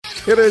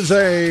It is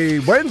a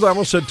Wednesday, I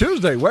almost said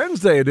Tuesday,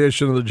 Wednesday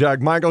edition of the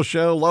Jack Michael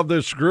Show. Love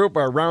this group,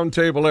 our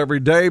roundtable every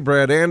day.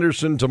 Brad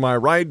Anderson to my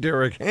right,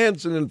 Derek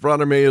Hansen in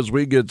front of me as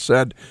we get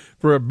set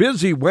for a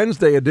busy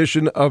Wednesday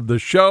edition of the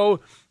show.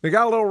 We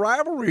got a little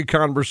rivalry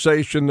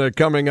conversation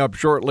coming up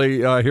shortly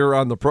here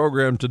on the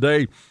program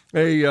today.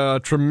 A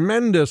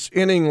tremendous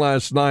inning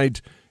last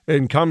night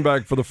and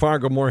comeback for the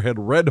Fargo-Moorhead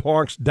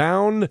Redhawks,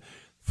 down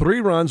 3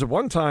 runs. At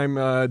one time,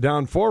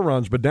 down 4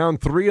 runs, but down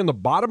 3 in the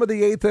bottom of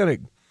the 8th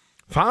inning.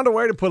 Found a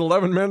way to put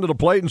 11 men to the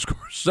plate and score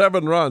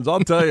 7 runs. I'll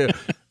tell you,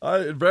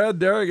 Brad,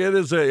 Derek, it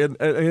is and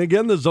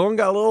again, the zone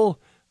got a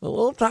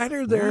little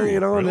tighter there,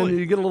 and really? then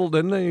you get a little,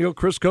 then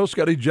Chris Coast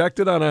got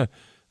ejected on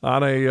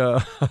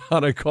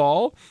a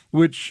call,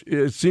 which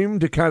seemed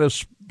to kind of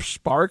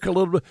spark a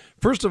little bit.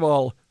 First of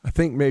all, I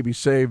think maybe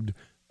saved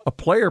a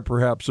player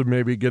perhaps of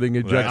maybe getting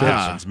ejected.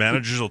 Since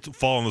managers will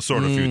fall on the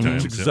sword a few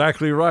times. That's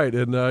exactly right,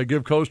 and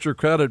give Coaster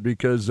credit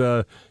because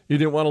he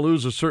didn't want to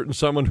lose a certain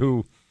someone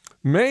who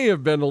may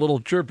have been a little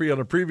chirpy on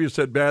a previous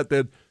at-bat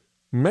that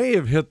may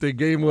have hit the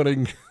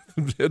game-winning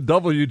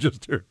W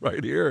just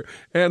right here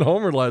and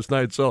homer last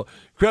night. So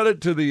credit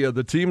to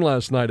the team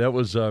last night. That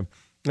was fun.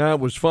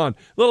 A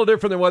little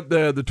different than what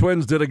the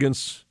Twins did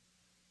against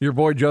your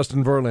boy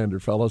Justin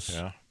Verlander, fellas.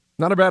 Yeah.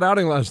 Not a bad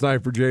outing last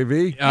night for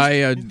JV.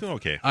 He's doing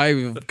okay.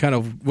 I kind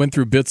of went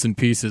through bits and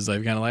pieces. I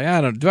kind of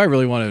like, do I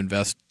really want to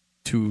invest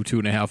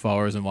 2.5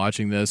 hours in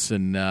watching this?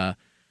 And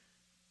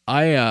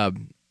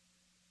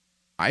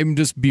I'm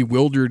just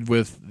bewildered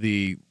with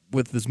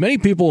as many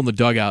people in the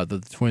dugout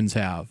that the Twins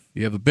have.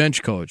 You have a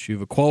bench coach. You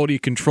have a quality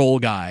control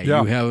guy.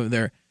 Yeah. You have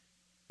there.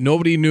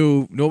 Nobody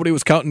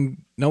was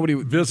counting. Nobody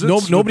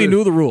Visits nobody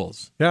knew the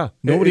rules. Yeah,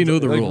 Nobody knew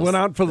the rules. Went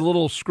out for the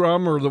little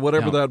scrum or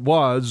whatever Yeah. that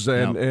was,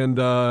 and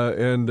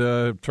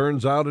Yeah.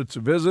 turns out it's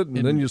a visit,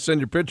 and then you send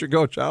your pitcher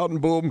coach out,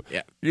 and boom,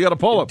 Yeah. you got to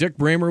pull him. Dick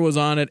Bramer was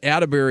on it.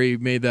 Atterbury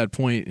made that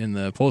point in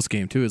the post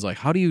game too. Is like,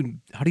 how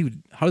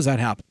does that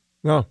happen?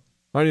 No,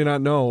 how do you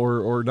not know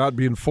or not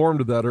be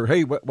informed of that? Or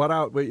hey, what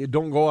out? Wait,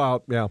 don't go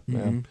out. Yeah,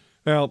 Mm-hmm.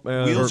 yeah.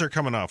 Well, Wheels are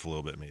coming off a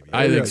little bit, maybe.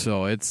 I think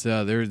so. It's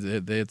Buck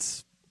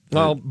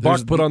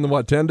put on the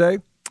 10-day.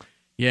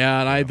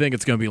 Yeah, and I think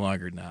it's going to be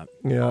longer than that.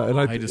 Yeah, and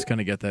I just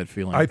kind of get that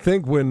feeling. I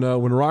think when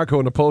Rocco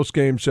in the post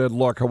game said,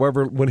 "Look,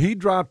 when he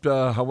dropped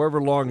however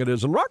long it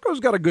is," and Rocco's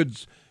got a good,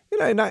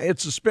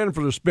 it's a spin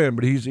for the spin,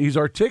 but he's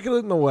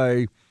articulate in the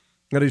way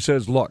that he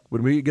says, "Look,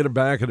 when we get him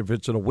back, and if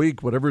it's in a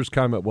week, whatever his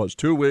comment was,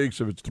 2 weeks,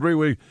 if it's 3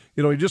 weeks,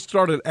 he just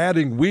started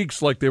adding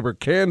weeks like they were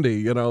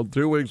candy,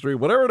 2 weeks, 3,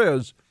 whatever it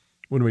is.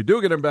 When we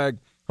do get him back,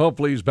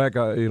 hopefully he's back,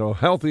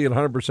 healthy and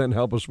 100%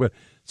 help us with."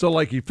 So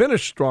like he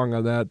finished strong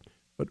on that.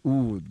 But,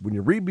 when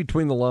you read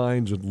between the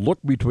lines and look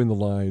between the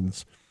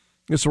lines,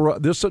 this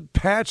is a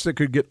patch that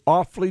could get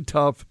awfully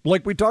tough,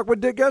 like we talked with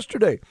Dick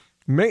yesterday.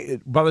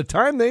 By the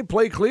time they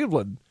play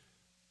Cleveland,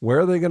 where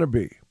are they going to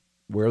be?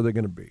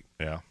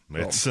 Yeah,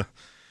 it's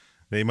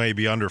they might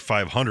be under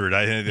 500.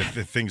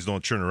 If things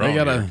don't turn around.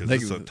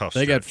 It's a tough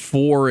they got stretch.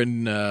 4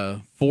 in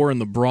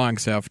the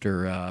Bronx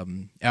after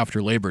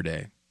Labor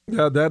Day.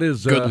 Yeah, that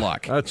is good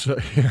luck. That's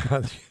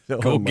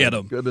Go get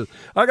them. Goodness.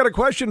 I got a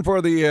question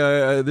for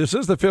this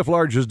is the 5th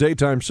largest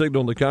daytime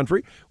signal in the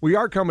country. We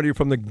are coming to you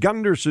from the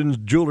Gunderson's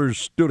Jewelers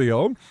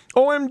Studio.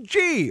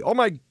 OMG! Oh,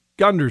 my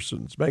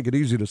Gundersons. Make it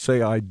easy to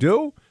say I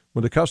do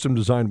with a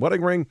custom-designed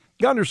wedding ring.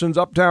 Gunderson's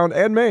Uptown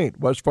and Maine,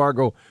 West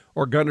Fargo,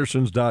 or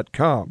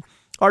Gundersons.com.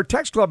 Our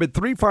text club at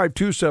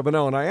 35270,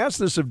 and I asked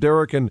this of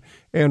Derek and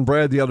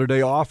Brad the other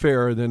day off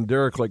air, and then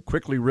Derek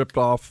quickly ripped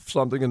off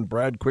something, and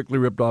Brad quickly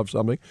ripped off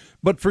something.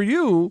 But for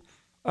you,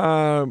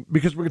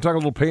 because we're going to talk a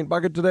little paint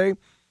bucket today,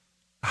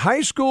 high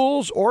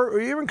schools or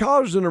even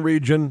colleges in the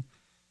region,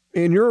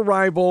 in your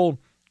rival,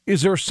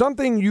 is there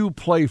something you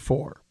play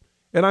for?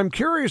 And I'm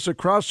curious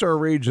across our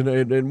region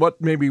and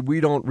what maybe we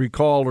don't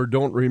recall or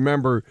don't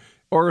remember,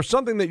 or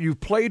something that you've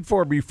played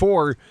for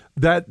before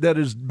that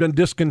has been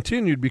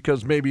discontinued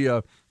because maybe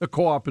a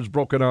co-op is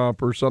broken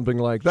up or something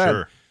like that.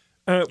 Sure.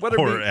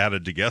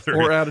 Added together.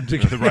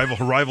 The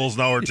rivals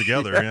now are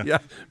together. Yeah.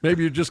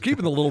 Maybe you're just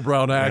keeping the little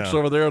brown axe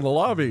over there in the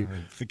lobby.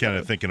 Kind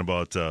of thinking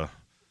about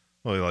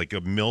like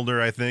a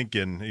Milner, I think,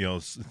 and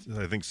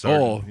I think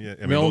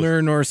Sargent.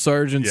 Milner, North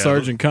Sargent,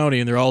 Sargent County,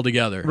 and they're all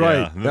together.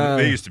 Right. Yeah,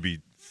 they used to be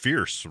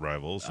fierce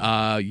rivals.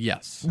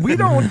 Yes.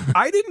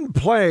 I didn't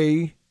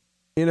play.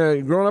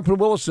 Growing up in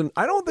Williston,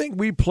 I don't think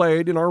we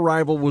played, and our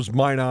rival was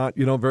Minot,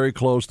 very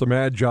close to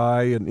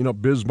Magi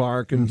and,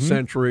 Bismarck and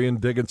Century and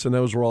Dickinson.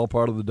 Those were all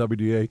part of the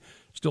WDA,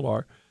 still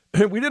are.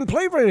 We didn't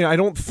play for anything, I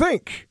don't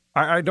think.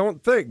 I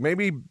don't think.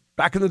 Maybe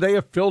back in the day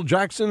of Phil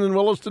Jackson in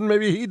Williston,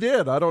 maybe he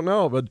did. I don't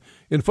know. But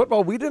in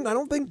football, we didn't, I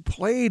don't think,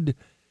 played.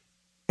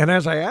 And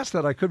as I asked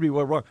that, I could be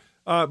wrong.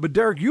 But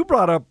Derek, you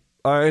brought up,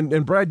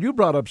 and Brad, you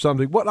brought up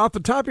something. What off the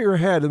top of your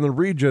head in the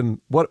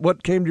region?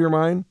 What came to your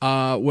mind?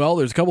 Well,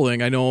 there's a couple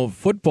things. I know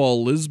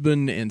football,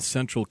 Lisbon and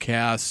Central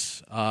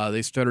Cass.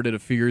 They started it a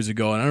few years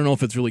ago, and I don't know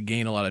if it's really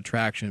gained a lot of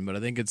traction, but I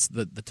think it's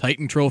the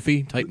Titan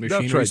Trophy. Titan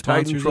Machinery That's right,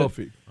 sponsors Titan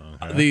Trophy.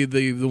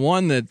 The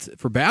one that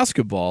for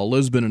basketball,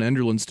 Lisbon and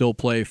Enderlin still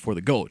play for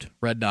the GOAT,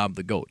 Red Knob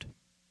the GOAT.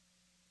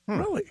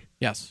 Really?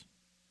 Yes.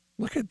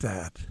 Look at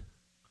that.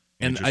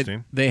 And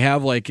Interesting. they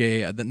have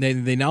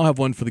they now have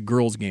one for the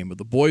girls' game, but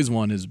the boys'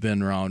 one has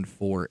been around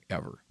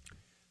forever.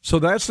 So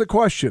that's the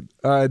question.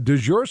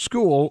 Does your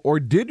school or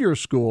did your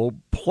school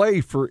play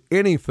for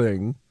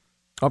anything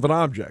of an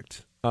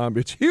object?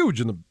 It's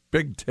huge in the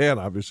Big Ten,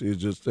 obviously.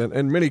 It's just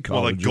and many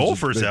colleges. Well, the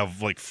Gophers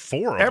have like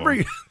 4 of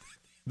them.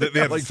 They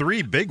have like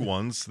 3 big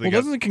ones.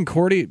 Doesn't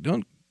Concordia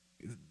don't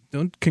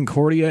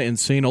Concordia and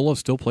St. Olaf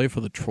still play for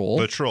the Troll?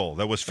 The Troll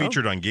that was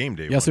featured on Game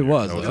Day. Yes, it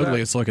was the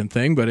ugliest looking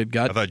thing, but it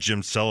got. I thought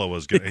Jim Sella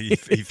was good. He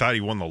thought he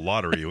won the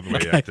lottery the way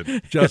he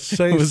acted. Just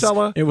say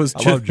Sella. It was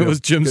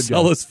Jim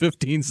Sella's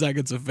 15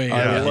 seconds of fame.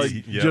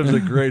 Jim's a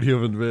great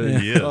human being.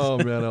 He is. Oh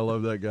man, I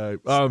love that guy.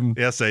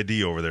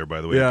 SID over there,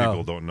 by the way.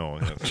 People don't know.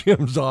 Yes.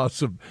 Jim's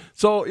awesome.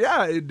 So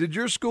did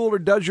your school or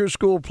does your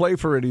school play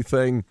for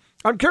anything?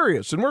 I'm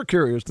curious, and we're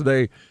curious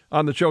today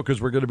on the show because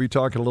we're going to be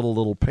talking a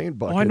little paint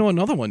bucket. Oh, I know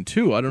another one,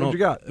 too. I don't know. What you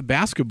got?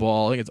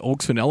 Basketball, I think it's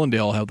Oaks and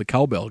Ellendale have the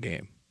cowbell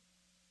game.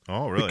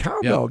 Oh, really? The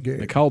cowbell game?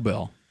 The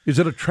cowbell. Is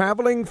it a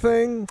traveling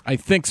thing? I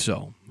think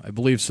so. I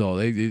believe so.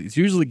 It's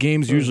usually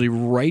games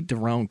right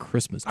around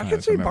Christmas time. I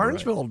could see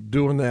Barnesville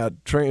doing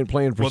that, playing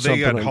for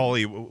something. Well, they got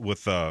Holly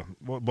with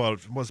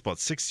about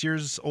 6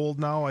 years old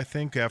now, I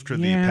think, after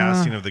the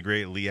passing of the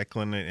great Lee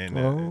Eklund.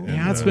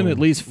 It's been at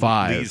least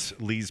 5.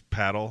 Lee's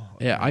paddle.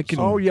 Yeah, I can.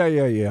 Oh,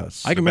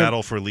 yes. I can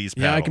battle for Lee's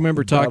paddle. Yeah, I can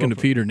remember talking to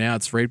Peter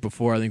Natz right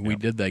before I think we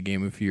did that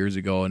game a few years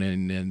ago,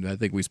 and I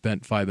think we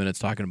spent 5 minutes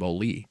talking about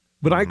Lee.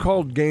 But I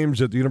called games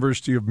at the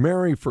University of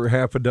Mary for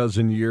half a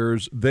dozen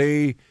years.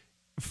 They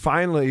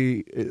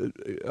finally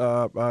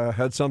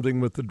had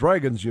something with the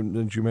Dragons,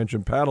 as you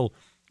mentioned, paddle,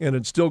 and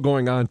it's still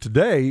going on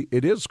today.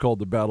 It is called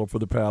the Battle for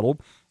the Paddle.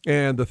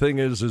 And the thing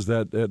is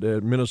that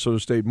at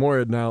Minnesota State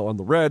Moorhead now on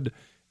the red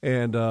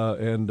and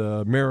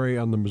Mary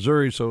on the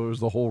Missouri, so it was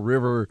the whole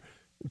river,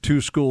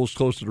 2 schools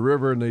close to the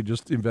river, and they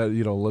just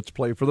invented, let's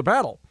play for the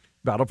Battle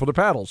for the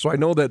Paddle. So I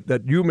know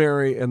that you,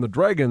 Mary, and the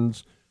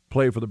Dragons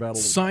play for the Battle.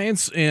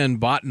 Science and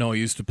Botno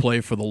used to play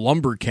for the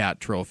Lumbercat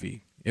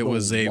Trophy. It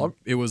was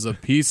a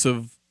piece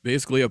of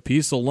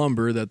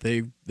lumber that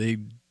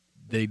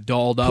they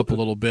dolled up a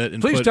little bit.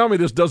 And please tell me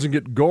this doesn't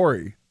get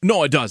gory.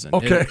 No, it doesn't.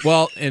 Okay.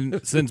 And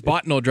since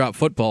Botno dropped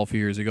football a few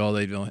years ago,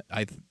 they don't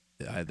have it.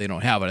 I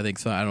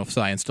don't know if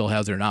Science still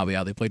has it or not.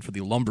 But they played for the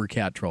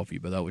Lumbercat Trophy,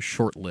 but that was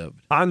short-lived.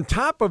 On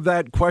top of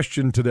that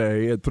question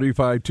today at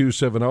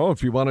 35270,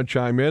 if you want to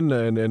chime in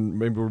and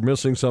maybe we're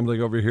missing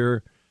something over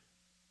here.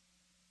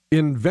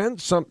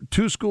 Invent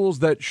 2 schools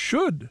that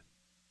should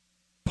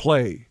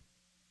play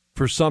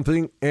for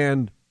something,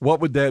 and what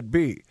would that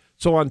be?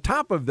 So on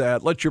top of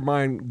that, let your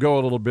mind go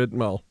a little bit,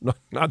 well,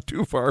 not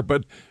too far,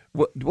 but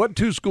what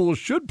 2 schools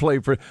should play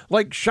for?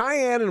 Like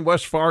Cheyenne and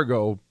West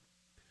Fargo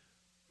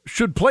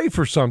should play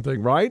for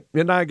something, right?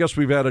 And I guess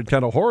we've added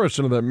kind of Horace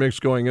into that mix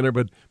going in there,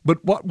 but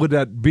what would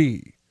that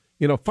be?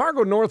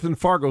 Fargo North and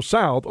Fargo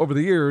South over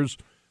the years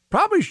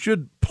probably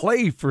should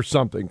play for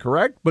something,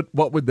 correct? But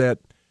what would that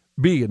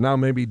be? And now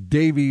maybe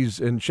Davies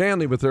and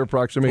Shanley with their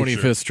proximity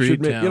 25th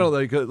Street,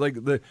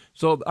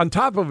 so on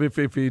top of if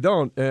you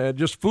don't,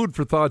 just food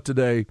for thought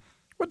today,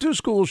 what 2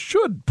 schools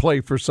should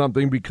play for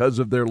something because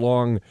of their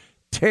long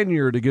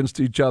tenure against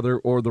each other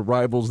or the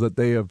rivals that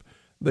they have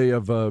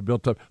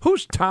built up.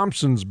 Who's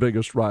Thompson's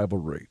biggest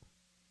rivalry?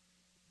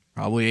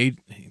 Probably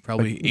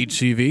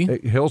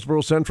HCV.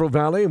 Hillsborough Central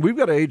Valley. And we've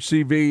got a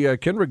HCV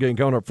Kindred game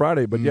coming up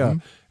Friday. But, yeah.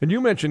 And you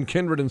mentioned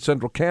Kindred and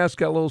Central Cass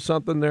got a little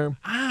something there.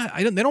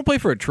 They don't play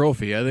for a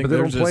trophy. I think they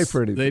don't play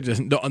for anything. They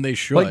just don't, and they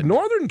should. Like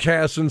Northern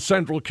Cass and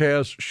Central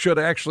Cass should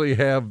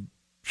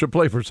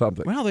play for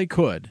something. Well, they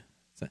could.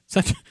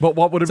 But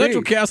what would it be?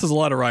 Central Cass has a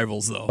lot of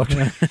rivals, though.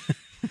 Okay.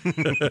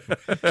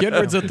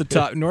 Kindred's at the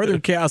top. Northern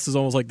Cass is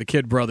almost like the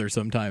kid brother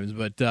sometimes.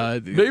 But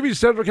maybe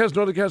Central Cass,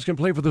 Northern Cass can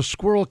play for the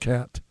Squirrel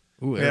Cat.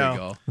 Ooh, there you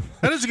go.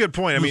 That is a good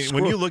point. I mean,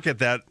 when you look at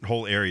that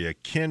whole area,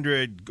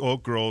 Kindred,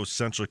 Oak Grove,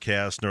 Central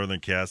Cass, Northern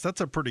Cass, that's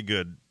a pretty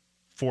good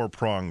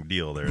 4-pronged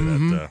deal there.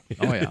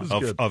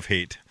 That of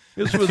hate.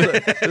 This was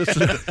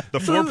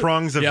the 4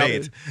 prongs of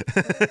hate.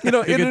 It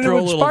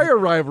would inspire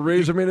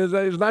rivalries. I mean,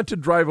 it's not to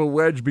drive a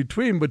wedge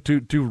between, but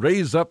to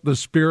raise up the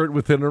spirit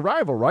within a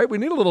rival, right? We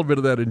need a little bit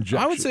of that injection.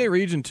 I would say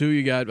Region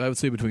 2, I would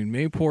say between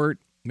Mayport,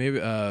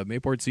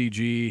 Mayport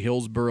CG,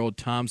 Hillsborough,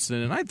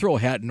 Thompson, and I'd throw a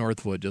hat in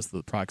Northwood, just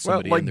the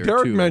proximity. Well, like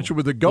Derek mentioned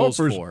with the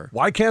Gophers,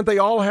 why can't they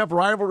all have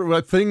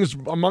rivalry things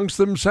amongst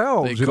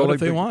themselves? They could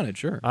if they wanted,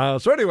 sure.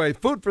 So anyway,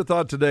 food for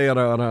thought today on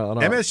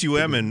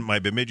MSUM and my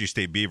Bemidji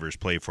State Beavers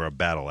play for a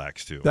battle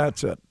axe too.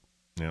 That's it.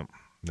 Yeah.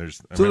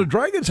 The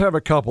Dragons have a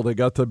couple. They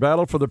got the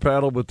Battle for the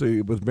Paddle with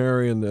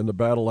Mary and the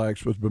Battle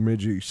Axe with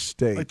Bemidji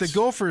State. Like the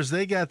Gophers,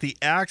 they got the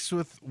axe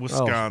with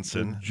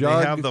Wisconsin. They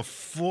have the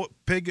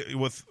pig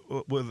with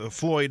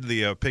Floyd,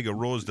 the pig of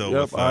Rosedale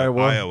with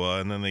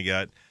Iowa, and then they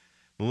got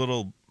the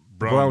little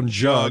brown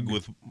jug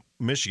with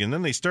Michigan.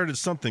 Then they started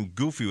something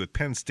goofy with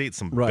Penn State,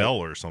 some bell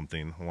or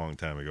something a long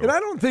time ago. And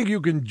I don't think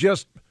you can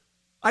just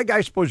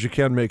I suppose you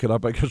can make it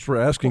up. I guess we're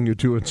asking you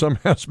to in some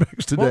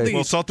aspects today.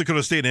 Well, South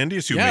Dakota State and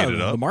NDSU made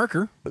it up. The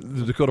marker.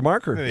 The Dakota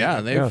marker. Yeah.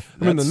 I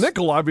mean, the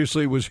nickel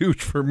obviously was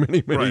huge for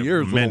many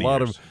years. With a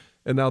lot of,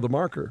 and now the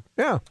marker.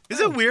 Yeah. Is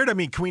it weird? I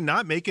mean, can we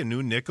not make a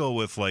new nickel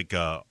with like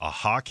a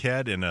hawk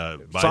head and a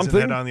bison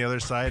head on the other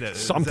side?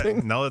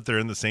 Something. Now that they're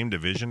in the same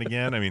division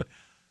again? I mean,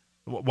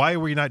 why are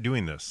we not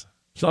doing this?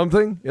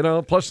 Something,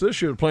 plus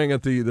this year playing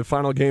at the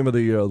final game of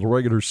the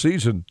regular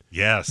season.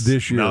 Yes,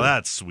 this year. Now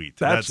that's sweet.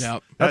 That's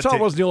how it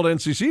was in the old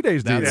NCC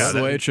days. That's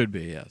the way it should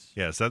be. Yes.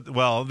 Yes.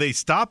 They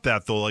stopped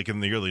that though, like in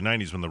the early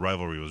 '90s when the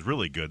rivalry was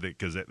really good,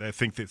 because I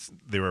think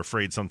they were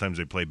afraid sometimes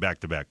they played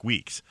back-to-back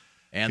weeks,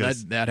 and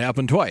that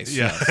happened twice.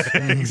 Yeah,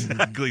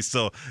 exactly.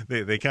 So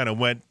they kind of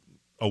went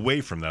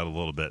away from that a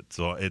little bit.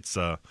 So it's,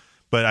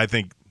 but I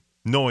think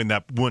knowing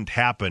that wouldn't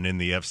happen in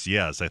the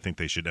FCS, I think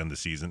they should end the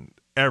season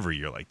every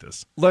year like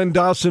this. Len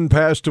Dawson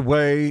passed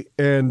away,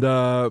 and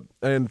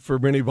for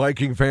many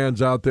Viking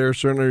fans out there,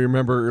 certainly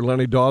remember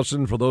Lenny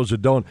Dawson. For those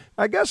that don't,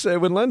 I guess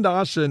when Len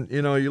Dawson,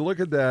 you look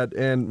at that,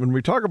 and when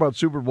we talk about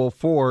Super Bowl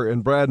IV,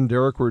 and Brad and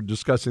Derek were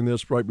discussing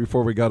this right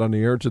before we got on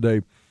the air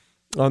today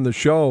on the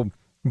show,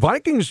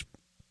 Vikings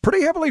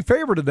pretty heavily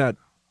favored in that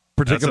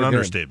particular That's an game.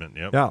 understatement.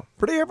 Yep. Yeah,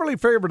 pretty heavily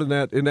favored in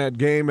that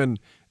game. And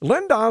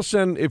Len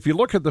Dawson, if you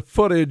look at the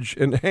footage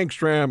and Hank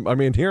Stram, I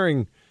mean,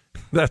 hearing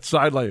that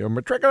sideline,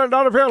 I'm tricking it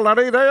down the field,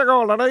 Lenny. There you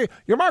go, Lenny.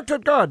 You marked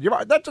it good.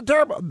 That's a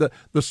terrible.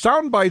 The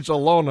sound bites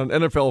alone on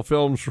NFL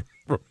films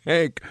from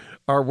Hank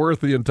are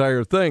worth the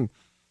entire thing.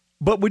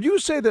 But would you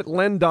say that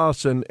Len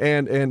Dawson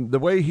and the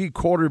way he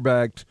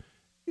quarterbacked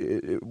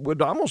it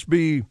would almost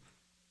be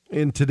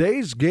in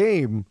today's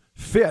game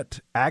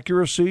fit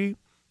accuracy?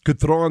 Could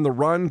throw on the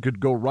run, could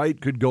go right,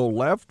 could go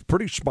left.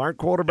 Pretty smart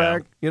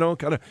quarterback,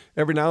 kind of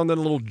every now and then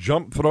a little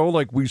jump throw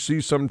like we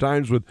see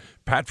sometimes with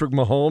Patrick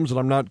Mahomes, and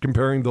I'm not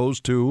comparing those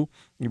two,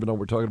 even though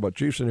we're talking about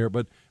Chiefs in here.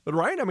 But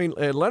right, I mean,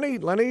 Lenny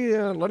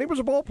was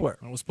a ball player.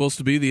 It was supposed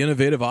to be the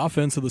innovative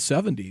offense of the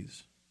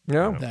 70s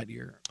that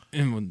year.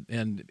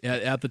 And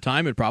at the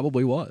time, it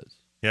probably was.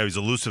 Yeah, he was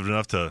elusive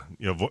enough to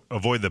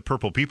avoid the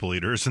purple people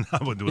eaters, and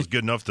that was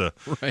good enough to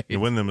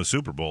win them a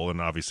Super Bowl, and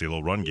obviously a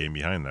little run game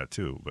behind that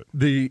too. But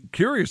the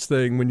curious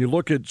thing, when you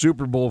look at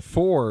Super Bowl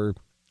IV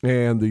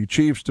and the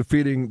Chiefs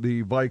defeating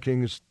the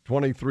Vikings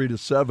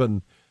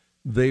 23-7,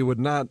 they would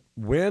not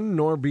win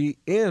nor be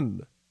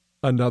in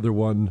another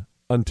one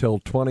until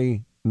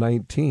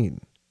 2019,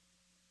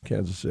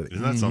 Kansas City.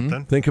 Isn't that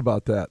something? Think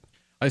about that.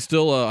 I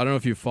still, I don't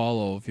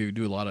know if you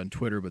do a lot on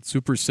Twitter, but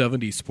Super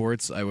 70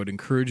 Sports, I would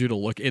encourage you to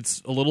look.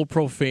 It's a little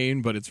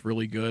profane, but it's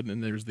really good.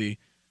 And there's the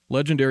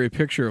legendary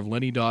picture of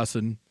Lenny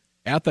Dawson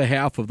at the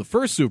half of the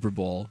first Super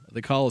Bowl at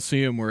the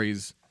Coliseum where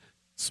he's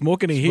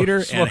smoking a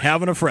heater and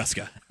having a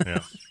Fresca.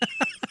 Yeah.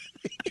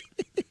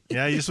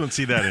 Yeah, you just won't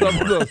see that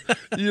anymore.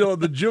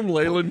 The Jim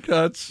Leyland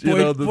cuts.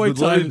 Boy,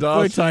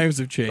 times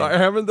have changed.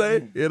 Haven't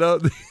they?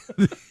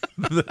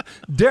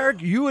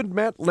 Derek, you had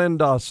met Len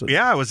Dawson.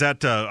 Yeah, I was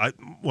at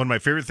one of my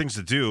favorite things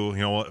to do.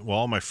 While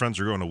all my friends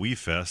were going to Wee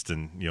Fest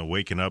and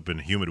waking up in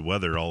humid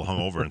weather, all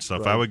hungover and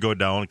stuff, right. I would go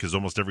down because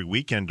almost every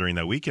weekend during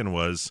that weekend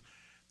was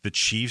the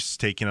Chiefs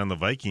taking on the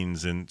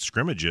Vikings in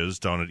scrimmages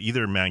down at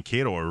either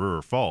Mankato or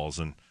River Falls,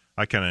 and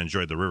I kind of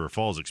enjoyed the River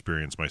Falls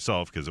experience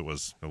myself because it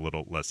was a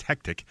little less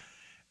hectic.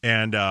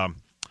 And I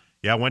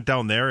went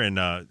down there,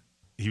 and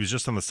he was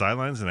just on the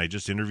sidelines, and I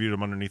just interviewed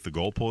him underneath the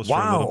goalpost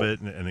for a little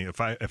bit. And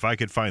if I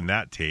could find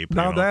that tape,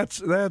 now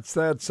that's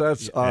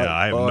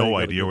I have no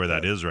idea where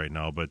that is right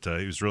now. But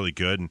he was really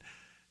good, and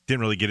didn't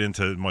really get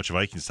into much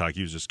Vikings talk.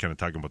 He was just kind of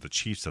talking about the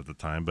Chiefs at the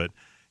time. But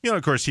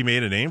of course, he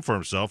made a name for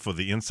himself with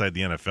the Inside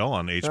the NFL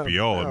on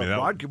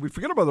HBO. We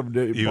forget about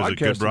the. He was a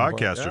good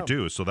broadcaster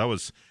too. So that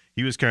was.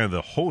 He was kind of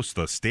the host,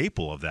 the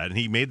staple of that, and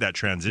he made that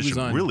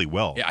transition really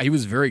well. Yeah, he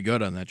was very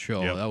good on that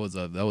show. Yep.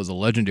 That was a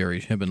legendary.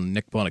 Him and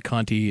Nick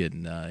Bonaconti,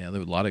 and there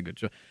was a lot of good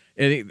shows.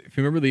 And if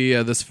you remember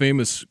this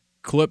famous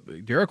clip,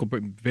 Derek will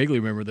vaguely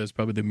remember this,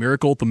 probably the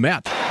Miracle at the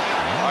Met.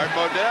 Art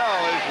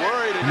Modell is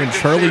worried. And then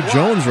Charlie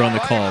Jones were on the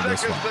call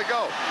this one. A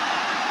 20-yard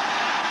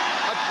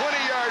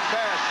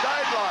pass,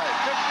 sideline,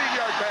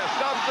 15-yard pass,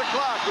 stops the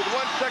clock with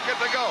 1 second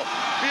to go.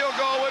 Field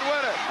goal would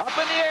win it. Up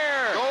in the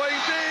air. Going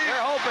deep.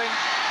 They're hoping.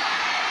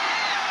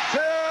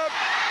 Tip,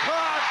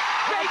 clock,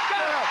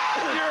 touchdown.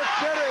 You're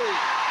kidding.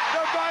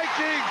 The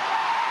Vikings,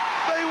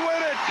 they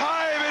win it.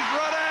 Time is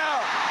run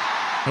out.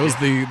 It was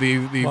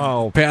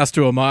the pass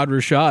to Ahmad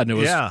Rashad, and it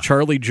was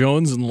Charlie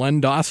Jones and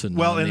Len Dawson.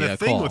 Well, and the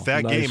thing call. with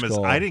that Nice game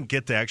call. is I didn't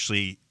get to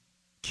actually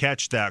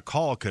catch that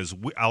call because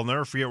I'll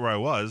never forget where I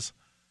was.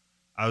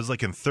 I was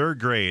like in third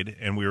grade,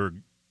 and we were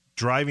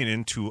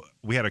driving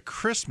we had a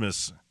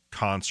Christmas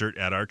concert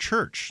at our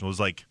church. It was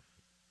like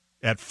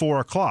at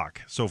 4:00.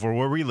 So for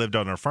where we lived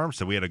on our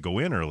farmstead, we had to go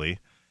in early.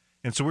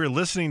 And so we were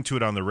listening to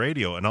it on the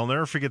radio, and I'll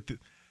never forget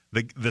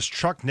this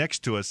truck next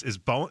to us is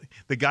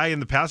the guy in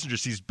the passenger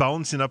seat is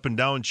bouncing up and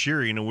down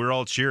cheering, and we're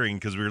all cheering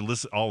because we were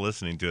all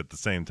listening to it at the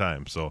same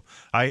time. So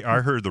I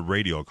heard the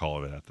radio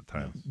call of it at the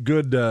time.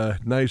 Good,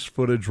 nice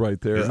footage right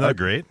there. Isn't that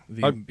great?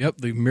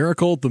 The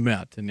miracle at the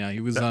Met, and he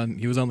was on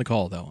the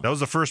call that one. That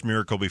was the first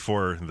miracle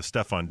before the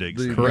Stefon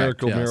Diggs. The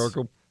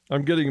miracle.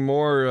 I'm getting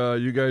more.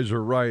 You guys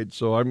are right.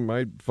 So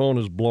my phone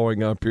is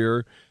blowing up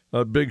here.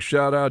 A big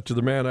shout out to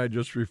the man I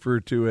just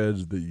referred to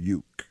as the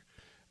Uke.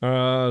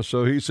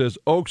 So he says,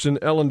 Oaks and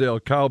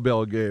Ellendale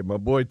cowbell game. My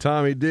boy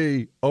Tommy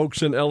D,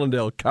 Oaks and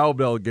Ellendale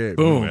cowbell game.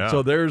 Boom. Yeah.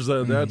 So there's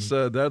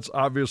that's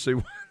obviously.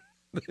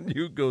 Then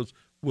Uke goes,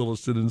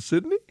 Williston and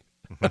Sydney.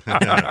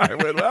 I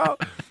went,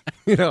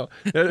 well,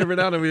 every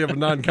now and then we have a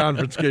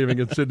non-conference game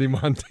against Sydney,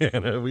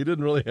 Montana. We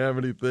didn't really have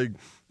anything.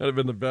 That had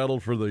been the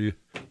battle for the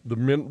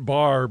Mint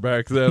Bar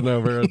back then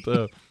over at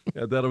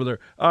that over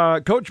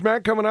there. Coach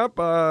Mack coming up.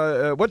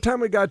 What time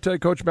we got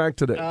Coach Mack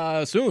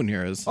today? Soon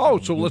here. So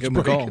let's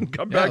break and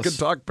come back and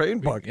talk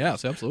paintball.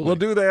 Yes, absolutely. We'll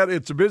do that.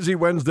 It's a busy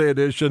Wednesday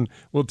edition.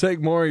 We'll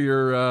take more of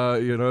your,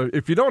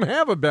 if you don't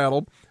have a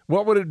battle,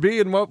 what would it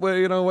be and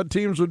what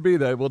teams would be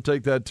that? We'll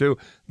take that too.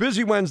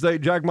 Busy Wednesday.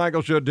 Jack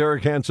Michael Show,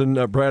 Derek Hansen,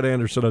 Brad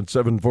Anderson on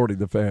 740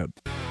 The Fan.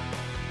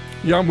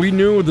 Yeah, we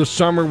knew the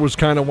summer was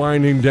kind of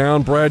winding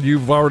down. Brad,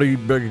 you've already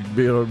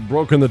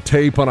broken the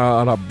tape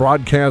on a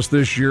broadcast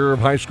this year of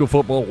high school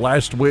football.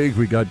 Last week,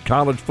 we got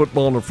college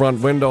football in the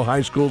front window.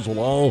 High schools will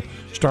all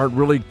start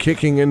really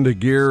kicking into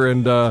gear,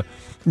 and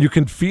you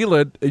can feel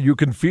it.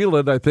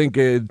 I think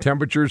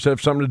temperatures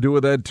have something to do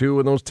with that too,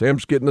 and those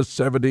temps get in the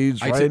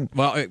 70s,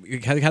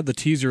 right? I had the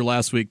teaser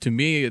last week. To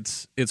me,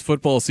 it's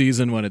football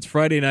season when it's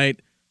Friday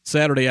night,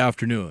 Saturday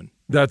afternoon.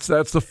 That's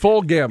the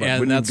full gamut.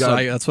 And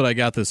that's what I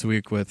got this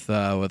week with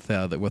our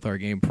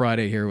game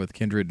Friday here with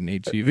Kindred and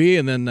HCV,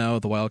 and then now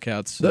with the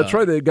Wildcats. That's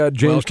right. They got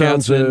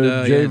Jamestown's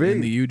JV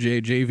and the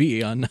UJ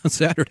JV on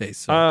Saturday.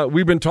 So.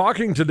 We've been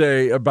talking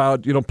today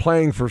about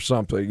playing for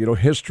something,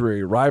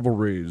 history,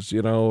 rivalries,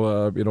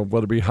 whether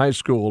it be high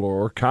school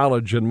or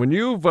college, and when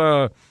you've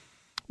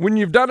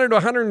done it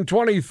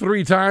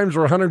 123 times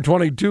or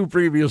 122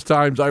 previous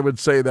times, I would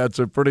say that's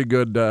a pretty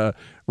good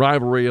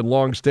rivalry and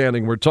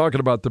long-standing. We're talking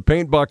about the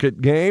Paint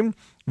Bucket game.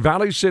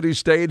 Valley City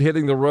State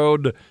hitting the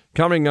road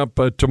coming up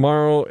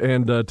tomorrow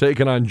and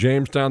taking on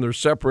Jamestown. They're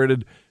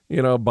separated,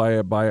 by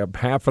a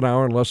half an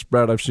hour, unless,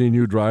 Brad, I've seen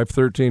you drive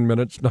 13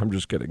 minutes. No, I'm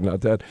just kidding,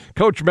 not that.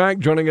 Coach Mack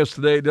joining us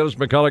today, Dennis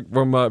McCulloch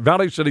from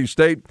Valley City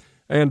State.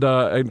 And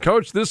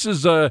Coach, this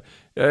is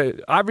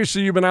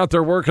obviously you've been out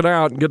there working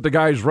out and get the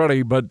guys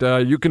ready, but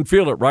you can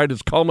feel it, right?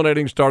 It's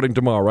culminating starting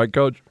tomorrow, right,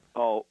 Coach?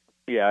 Oh,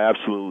 yeah,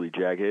 absolutely,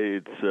 Jack.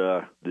 It's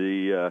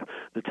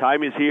the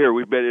time is here.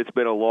 It's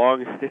been a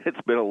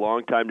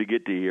long time to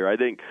get to here. I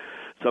think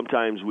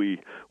sometimes we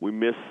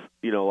miss.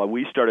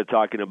 We started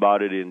talking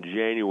about it in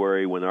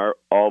January when all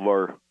of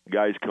our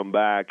guys come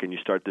back and you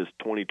start this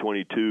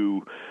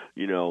 2022.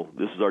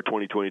 This is our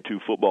 2022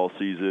 football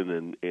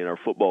season and our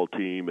football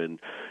team, and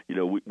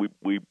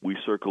we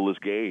circle this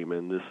game,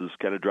 and this is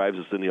kind of drives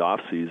us in the off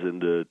season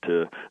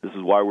to this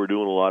is why we're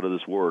doing a lot of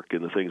this work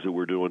and the things that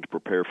we're doing to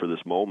prepare for this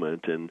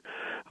moment, and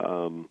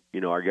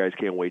our guys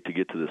can't wait to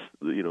get to this,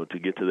 to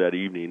get to that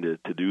evening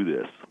to do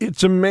this.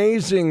 It's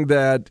amazing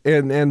that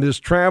and this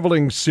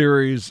traveling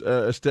series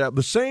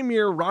the same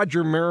year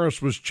Roger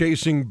Maris was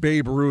chasing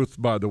Babe Ruth,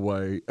 by the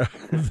way.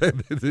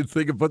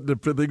 Think of putting the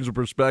things in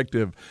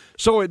perspective.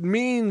 So it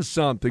means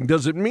something.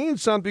 Does it mean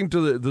something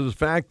to the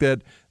fact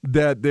that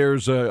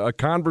there's a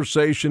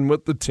conversation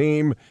with the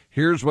team?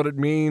 Here's what it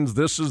means.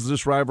 This is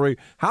this rivalry.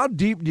 How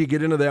deep do you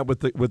get into that with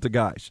the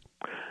guys?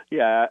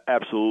 Yeah,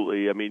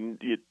 absolutely. I mean,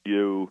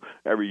 you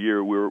every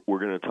year we're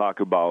going to talk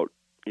about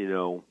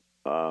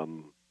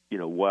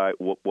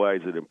why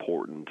is it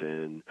important,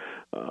 and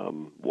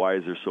why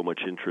is there so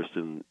much interest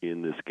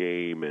in this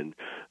game, and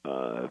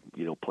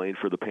playing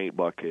for the Paint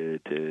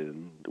Bucket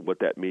and what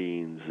that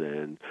means,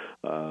 and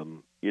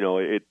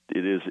it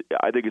is.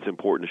 I think it's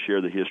important to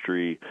share the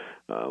history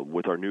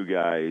with our new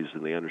guys,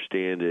 and they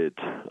understand it.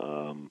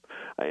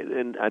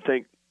 And I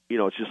think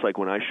it's just like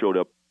when I showed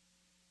up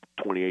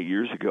 28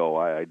 years ago.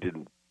 I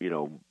didn't.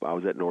 I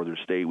was at Northern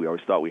State. We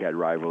always thought we had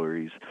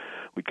rivalries.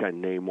 We kind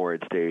of named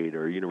Morehead State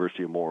or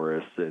University of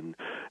Morris, and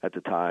at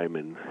the time,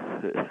 and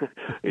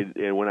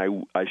and when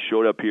I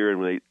showed up here,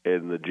 and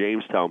the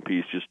Jamestown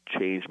piece just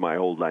changed my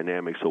whole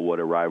dynamics of what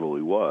a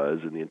rivalry was,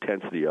 and the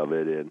intensity of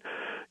it, and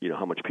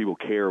how much people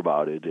care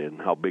about it, and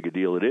how big a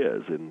deal it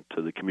is, and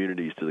to the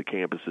communities, to the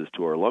campuses,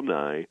 to our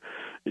alumni,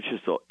 it's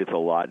a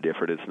lot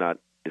different.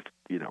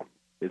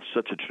 It's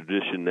such a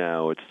tradition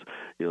now. It's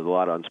there's a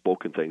lot of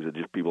unspoken things that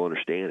just people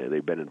understand it.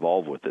 They've been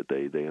involved with it.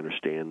 They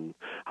understand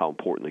how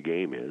important the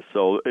game is.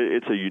 So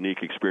it's a unique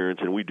experience,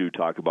 and we do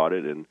talk about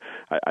it. And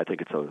I think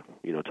it's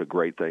a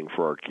great thing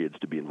for our kids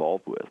to be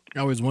involved with.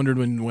 I always wondered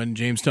when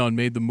Jamestown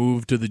made the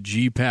move to the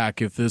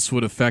GPAC if this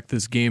would affect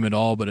this game at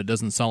all, but it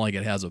doesn't sound like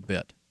it has a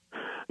bit.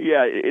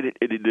 Yeah,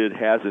 it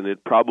hasn't.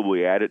 It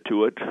probably added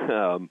to it.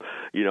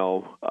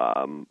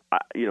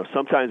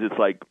 Sometimes it's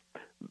like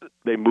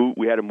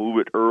we had to move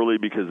it early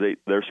because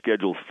their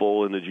schedule's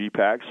full in the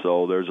GPAC,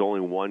 so there's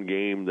only one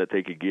game that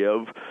they could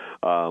give.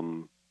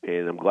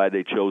 And I'm glad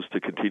they chose to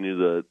continue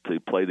to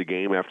play the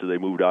game after they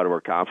moved out of our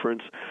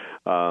conference.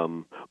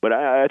 But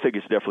I think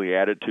it's definitely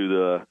added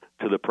to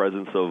the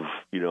presence of,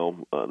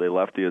 they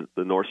left the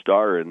North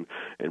Star and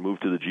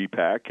moved to the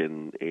GPAC,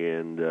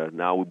 and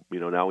now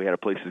we had to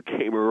place the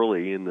game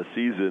early in the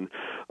season,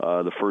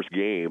 the first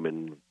game,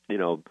 and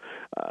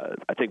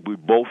I think we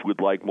both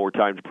would like more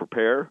time to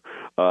prepare,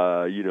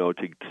 to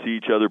see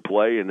each other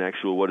play and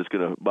actually what it's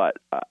going to. But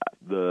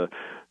the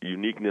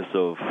uniqueness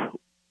of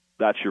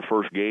that's your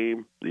first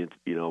game,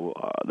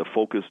 the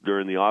focus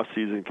during the off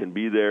season can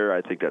be there.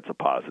 I think that's a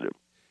positive.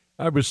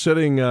 I was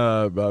sitting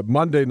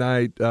Monday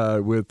night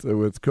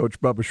with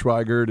Coach Bubba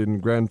Schweigert in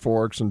Grand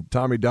Forks and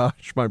Tommy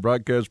Dodge, my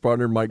broadcast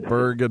partner, Mike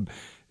Berg, and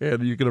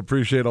you can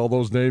appreciate all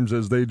those names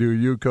as they do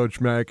you, Coach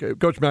Mack.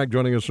 Coach Mack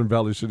joining us from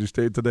Valley City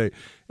State today.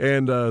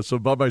 And so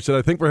Bubba, I said,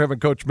 I think we're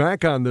having Coach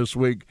Mack on this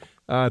week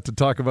to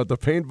talk about the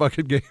paint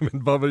bucket game.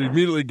 And Bubba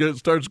immediately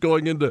starts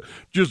going into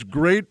just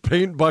great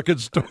paint bucket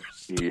stories.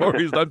 Yeah.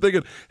 I'm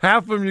thinking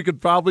half of them you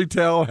could probably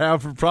tell,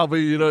 half are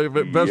probably,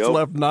 best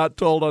left not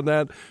told on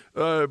that.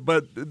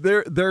 But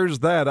there's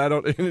that. I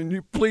don't. And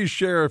you please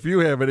share if you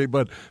have any.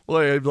 But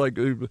like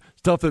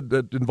stuff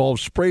that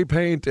involves spray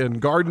paint and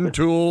garden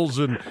tools,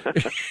 and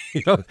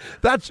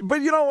that's.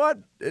 But you know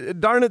what?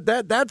 Darn it,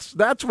 that's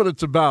what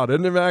it's about,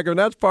 isn't it, Mac? And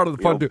that's part of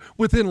the fun too,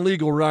 within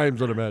legal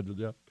rhymes, I'd imagine.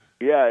 Yeah.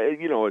 Yeah.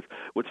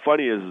 What's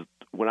funny is,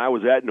 when I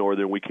was at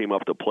Northern, we came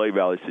up to play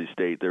Valley City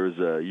State. There was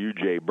a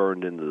UJ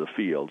burned into the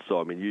field,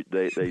 so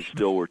they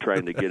still were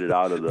trying to get it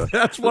out of the.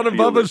 That's one of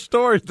Bubba's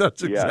stories.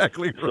 That's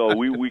exactly right. So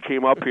we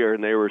came up here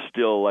and they were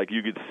still like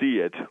you could see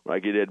it,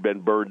 like it had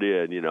been burned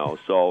in,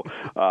 So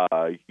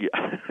I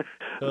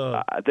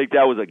think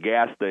that was a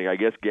gas thing. I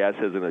guess gas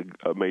has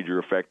a major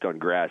effect on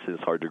grass, and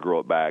it's hard to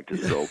grow it back. And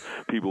so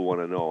people want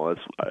to know.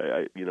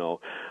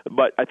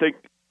 But I think.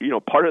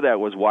 Part of that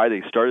was why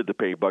they started the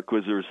paint bucket,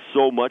 because there was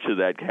so much of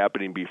that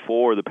happening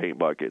before the paint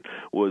bucket.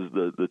 Was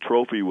the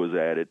trophy was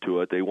added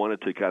to it. They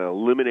wanted to kind of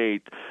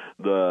eliminate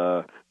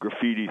the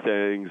graffiti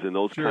things and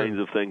those kinds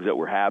of things that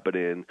were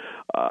happening.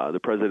 The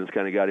president's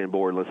kind of got in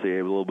board. Let's say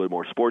have a little bit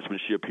more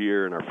sportsmanship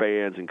here, and our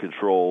fans in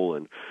control.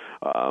 And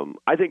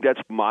I think that's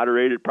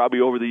moderated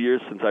probably over the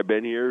years since I've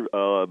been here.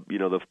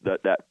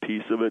 That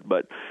piece of it,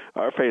 but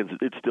our fans,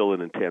 it's still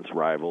an intense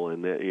rival,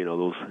 and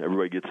those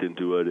everybody gets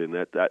into it, and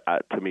that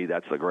to me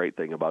that's the great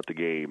thing about the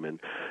game. And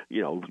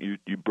you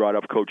brought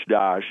up Coach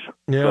Dosh,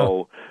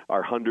 so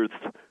our 100th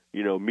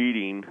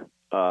meeting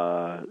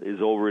is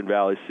over in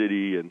Valley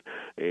City, and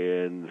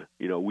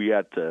we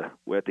at the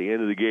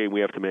end of the game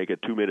we have to make a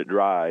 2-minute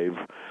drive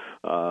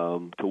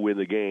to win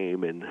the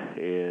game, and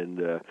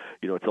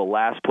it's the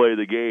last play of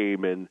the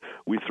game, and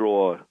we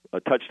throw a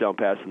touchdown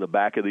pass in the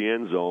back of the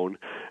end zone,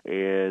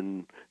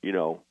 and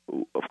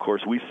of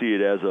course we see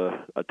it as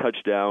a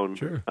touchdown,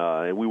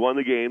 and we won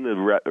the game.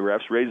 The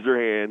refs raised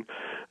their hand,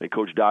 and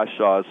Coach Dosh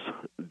saw us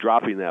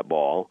dropping that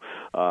ball.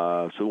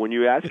 So when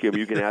you ask him,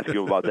 you can ask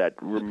him about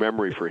that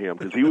memory for him,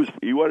 because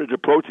he wanted to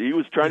approach. He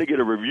was trying to get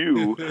a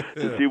review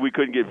to see if we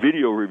couldn't get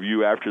video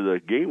review after the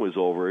game was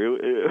over.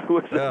 It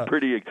was a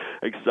pretty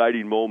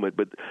exciting moment,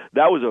 but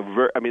that was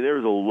there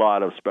was a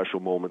lot of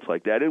special moments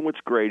like that. And what's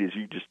great is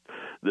you just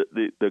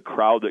the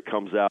crowd that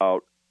comes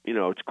out.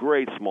 It's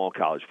great small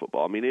college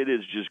football. It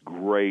is just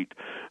great.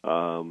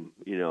 You're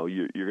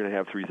going to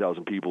have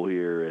 3,000 people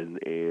here,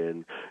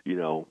 and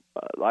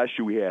last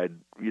year we had,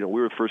 we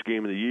were the first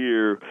game of the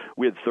year.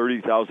 We had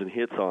 30,000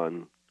 hits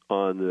on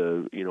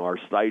the our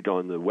site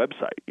on the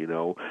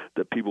website.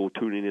 That people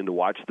tuning in to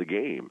watch the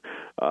game.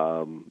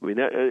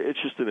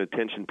 It's just an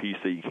attention piece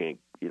that you can't.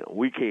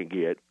 We can't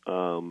get.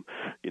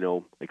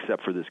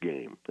 Except for this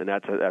game, and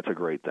that's a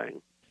great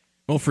thing.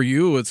 Well, for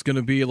you, it's going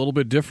to be a little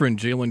bit different.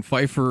 Jalen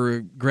Pfeiffer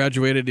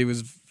graduated. He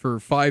was for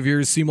 5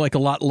 years, seemed like a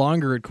lot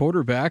longer at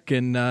quarterback,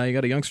 and you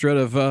got a youngster out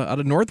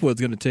of Northwood's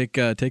going to take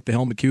the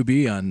helm at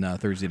QB on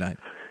Thursday night.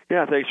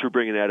 Yeah, thanks for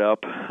bringing that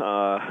up.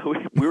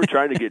 We were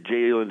trying to get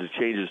Jalen to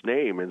change his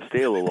name and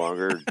stay a little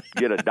longer,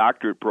 get a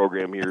doctorate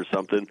program here or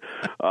something.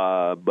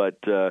 But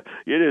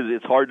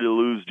it's hard to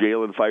lose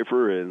Jalen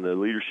Pfeiffer and the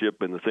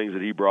leadership and the things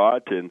that he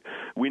brought. And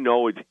we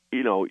know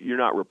you're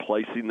not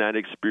replacing that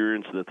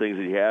experience and the things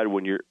that he had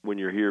when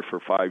you're here for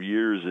 5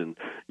 years, and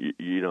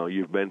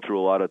you've been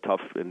through a lot of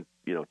tough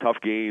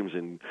games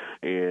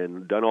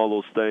and done all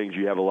those things.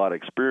 You have a lot of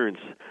experience,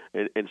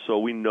 and so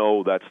we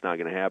know that's not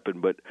going to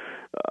happen. But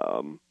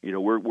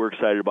we're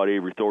excited about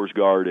Avery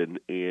Thorsgaard and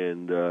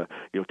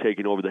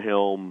taking over the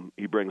helm.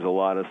 He brings a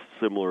lot of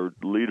similar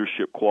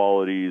leadership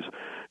qualities.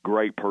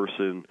 Great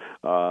person,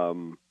 a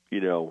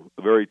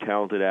very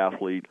talented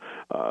athlete.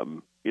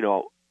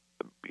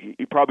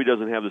 he probably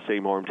doesn't have the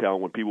same arm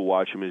talent when people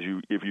watch him as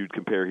if you'd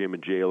compare him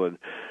and Jalen.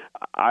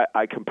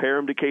 I compare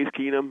him to Case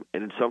Keenum,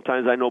 and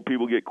sometimes I know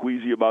people get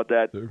queasy about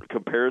that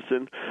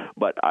comparison,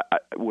 but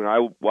when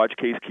I watch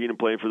Case Keenum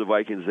playing for the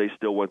Vikings, they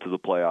still went to the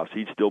playoffs.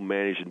 He still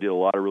managed and did a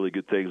lot of really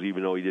good things,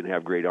 even though he didn't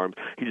have great arms.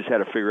 He just had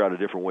to figure out a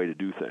different way to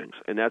do things,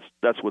 and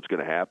that's what's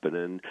going to happen.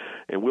 And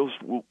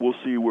we'll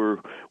see where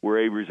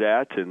Avery's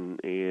at, and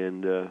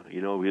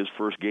his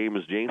first game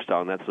is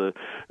Jamestown. There's a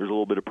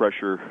little bit of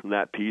pressure in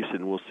that piece,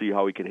 and we'll see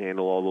how he can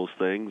handle all those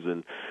things.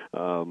 And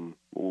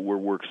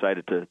we're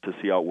excited to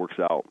see how it works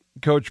out.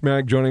 Coach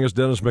Mack joining us,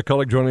 Dennis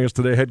McCulloch joining us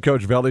today, head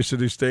coach, Valley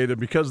City State. And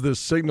because this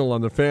signal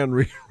on the fan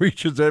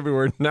reaches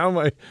everywhere,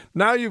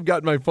 now you've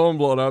got my phone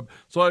blown up.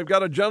 So I've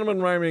got a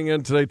gentleman rhyming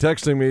in today,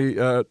 texting me.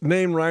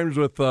 Name rhymes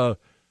with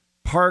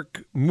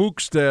Park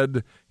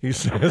Mookstead. He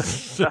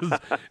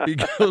he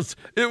goes,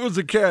 it was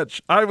a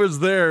catch. I was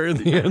there in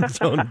the end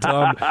zone,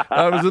 Tom.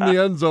 I was in the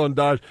end zone,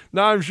 Dosh.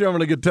 Now I'm sure I'm going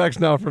to get text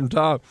now from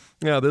Tom.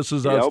 Yeah, this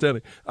is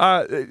outstanding.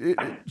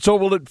 So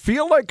will it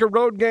feel like a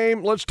road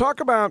game? Let's talk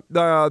about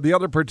the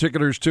other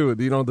particulars, too.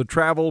 The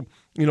travel,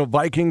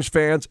 Vikings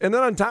fans. And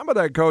then on top of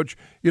that, Coach,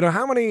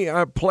 how many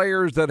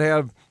players that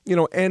have,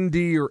 ND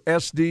or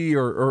SD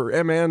or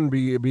MN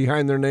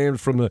behind their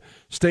names from the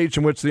states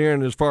in which they're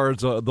in as far as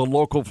the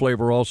local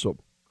flavor also?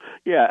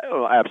 Yeah,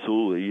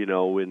 absolutely.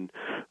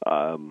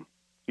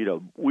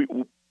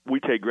 We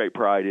take great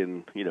pride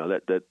in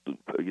that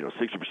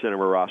 60%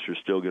 of our roster is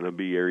still going to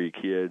be area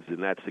kids,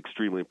 and that's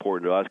extremely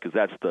important to us because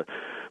that's the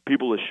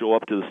people that show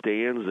up to the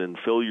stands and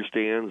fill your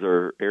stands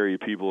are area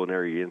people and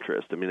area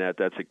interest. I mean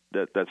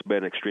that's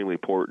been extremely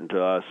important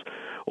to us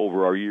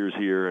over our years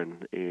here,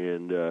 and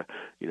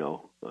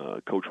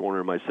Coach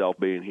Warner and myself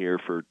being here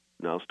for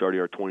now starting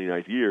our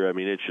 29th year. I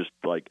mean, it's just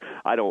like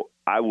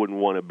I wouldn't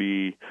want to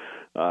be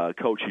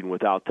coaching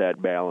without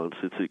that balance.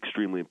 It's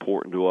extremely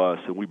important to us,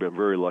 and we've been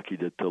very lucky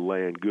to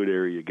land good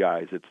area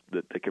guys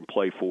that can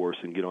play for us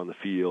and get on the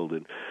field,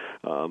 and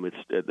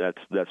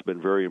that's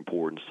been very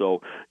important.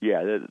 So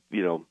yeah,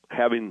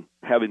 having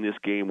this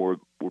game where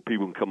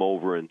people can come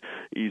over and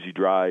easy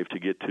drive to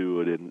get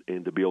to it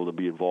and to be able to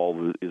be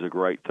involved is a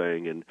great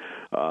thing.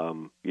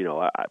 And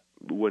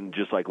when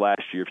just like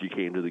last year, if you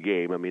came to the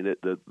game, I mean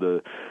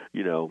the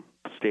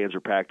stands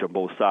are packed on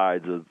both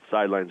sides. The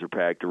sidelines are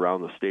packed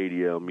around the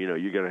stadium.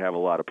 You're going to have a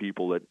lot of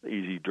people that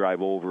easy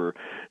drive over,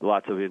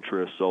 lots of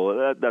interest.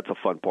 So that's a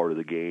fun part of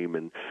the game.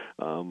 And,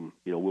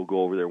 we'll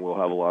go over there and we'll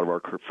have a lot of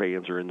our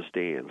fans are in the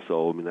stands.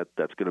 So, I mean,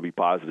 that's going to be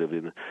positive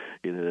in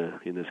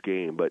this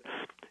game. But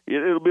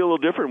it'll be a little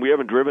different. We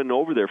haven't driven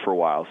over there for a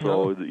while.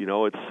 So,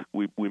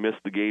 we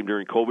missed the game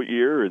during COVID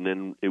year, and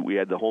then we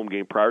had the home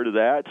game prior to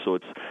that. So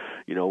it's,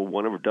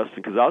 one of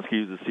Dustin Kozlowski,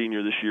 who's a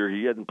senior this year,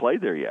 he hadn't played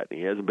there yet.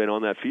 He hasn't been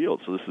on that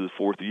field, so this is his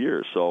fourth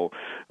year. So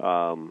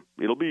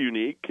it'll be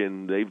unique,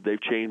 and they've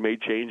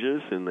made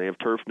changes, and they have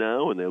turf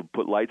now, and they'll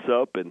put lights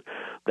up, and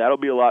that'll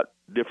be a lot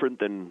different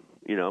than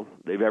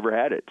they've ever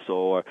had it.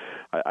 So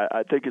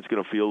I think it's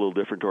going to feel a little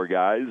different to our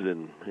guys,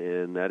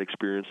 and that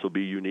experience will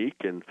be unique,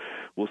 and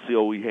we'll see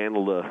how we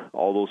handle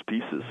all those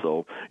pieces.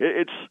 So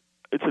it's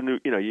a new,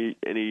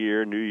 any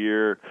year, new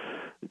year.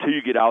 Until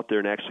you get out there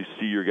and actually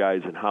see your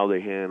guys and how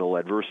they handle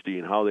adversity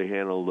and how they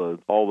handle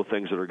all the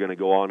things that are going to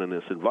go on in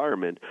this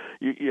environment,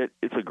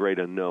 it's a great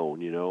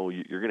unknown.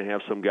 You're going to have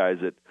some guys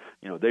that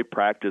they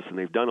practice and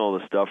they've done all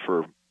this stuff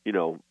for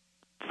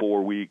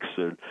 4 weeks,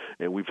 and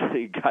we've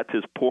got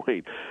this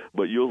point,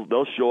 but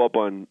they'll show up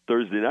on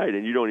Thursday night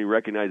and you don't even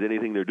recognize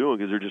anything they're doing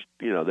because they're just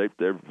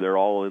they're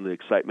all in the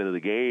excitement of the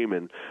game,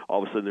 and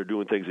all of a sudden they're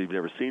doing things they've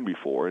never seen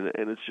before,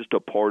 and it's just a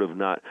part of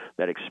not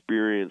that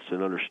experience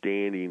and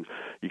understanding.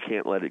 You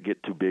can't let it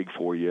get too big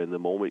for you and the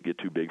moment get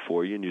too big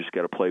for you, and you just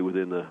got to play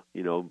within the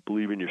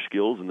believe in your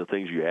skills and the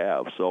things you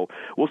have. So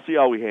we'll see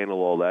how we handle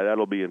all that.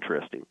 That'll be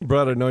interesting.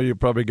 Brad, I know you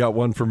probably got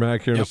one for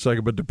Mac here in a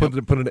second, but to put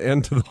an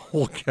end to the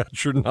whole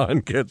catch or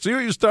non-catch. See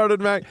what you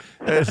started, Mac?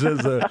 It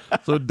says,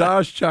 so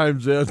Dosh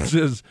chimes in,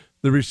 says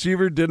the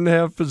receiver didn't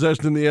have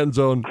possession in the end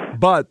zone,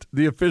 but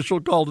the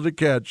official called it a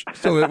catch,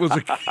 so it was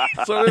a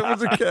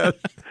catch.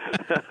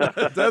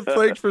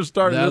 Thanks for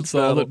starting. That's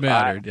all that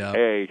mattered. Yeah.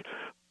 Hey.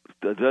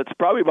 That's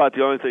probably about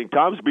the only thing.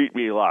 Tom's beat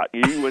me a lot.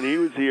 When he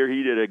was here,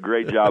 he did a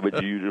great job at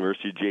the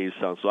University of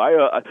Jamestown. So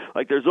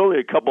there's only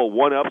a couple of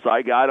one-ups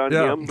I got on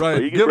him. Right.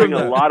 So he can bring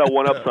a lot of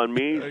one-ups on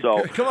me.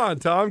 So come on,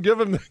 Tom, give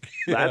him.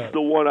 That's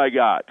the one I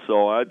got.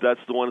 So that's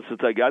the one.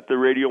 Since I got the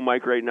radio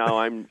mic right now,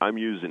 I'm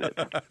using it.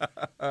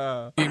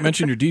 You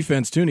mentioned your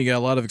defense too, and you got a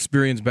lot of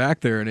experience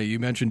back there. And you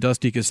mentioned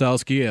Dusty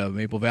Kozlowski, a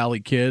Maple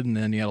Valley kid, and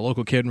then you had a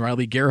local kid in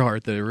Riley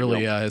Gerhardt that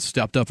really has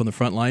stepped up on the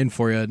front line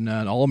for you, and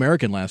an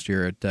All-American last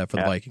year for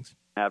the Vikings.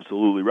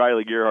 Absolutely,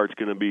 Riley Gerhardt's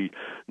going to be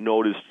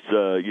noticed.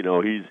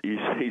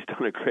 He's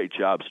done a great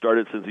job.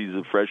 Started since he's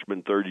a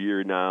freshman, third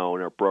year now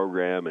in our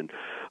program, and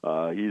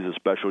he's a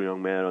special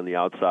young man on the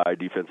outside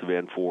defensive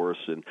end for us.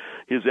 And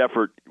his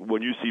effort,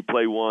 when you see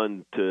play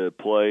one to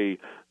play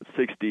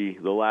 60,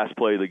 the last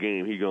play of the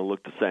game, he's going to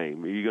look the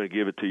same. He's going to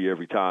give it to you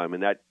every time,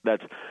 and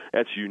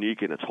that's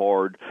unique and it's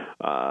hard.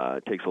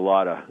 It takes a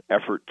lot of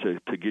effort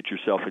to get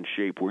yourself in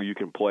shape where you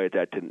can play at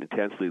that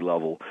intensity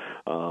level.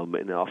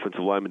 And the offensive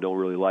linemen don't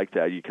really like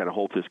that. You kind of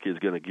hope this kid's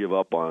going to give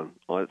up on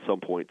at some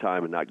point in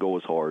time and not go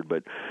as hard.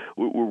 But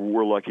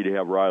we're lucky to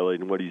have Riley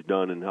and what he's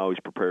done and how he's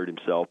prepared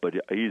himself. But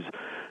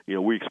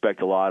we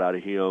expect a lot out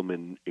of him,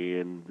 and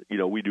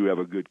we do have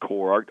a good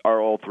core.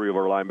 All three of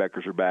our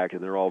linebackers are back,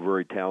 and they're all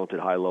very talented,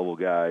 high-level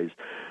guys.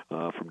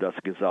 From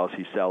Dustin Gonzalez,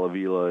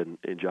 Salavila,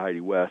 and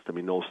Jahidi West. I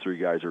mean, those three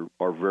guys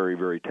are very,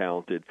 very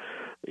talented.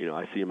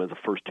 I see them as a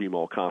first-team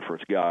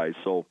all-conference guys.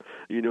 So,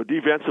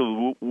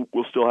 defensively,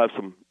 we'll still have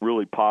some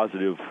really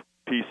positive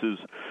pieces.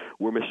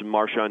 We're missing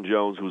Marshawn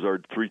Jones, who's our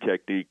three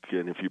technique,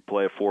 and if you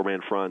play a four-man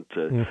front,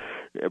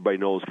 everybody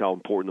knows how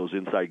important those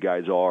inside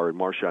guys are, and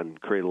Marshawn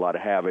created a lot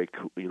of havoc,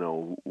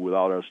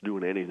 without us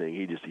doing anything.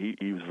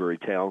 He was very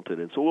talented,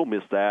 and so we'll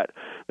miss that.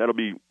 That'll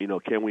be,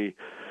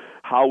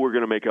 how we're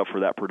going to make up for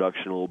that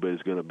production a little bit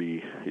is going to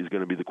be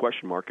the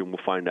question mark, and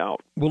we'll find out.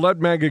 We'll let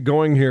Matt get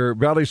going here.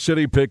 Valley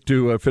City picked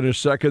to finish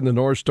second, the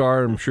North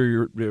Star. I'm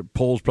sure your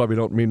polls probably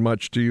don't mean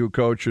much to you,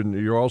 Coach, and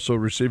you're also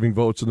receiving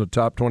votes in the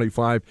top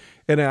 25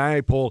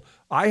 NAIA poll.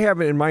 I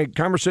have, in my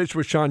conversation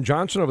with Sean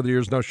Johnson over the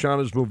years, now Sean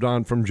has moved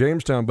on from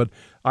Jamestown, but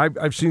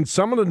I've seen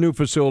some of the new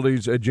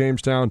facilities at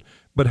Jamestown,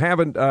 but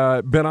haven't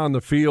been on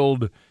the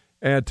field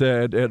at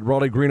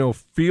Raleigh Greeno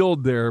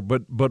Field there,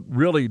 but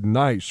really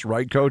nice,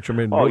 right, Coach? I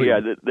mean, really... yeah,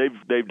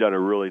 they've done a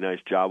really nice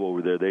job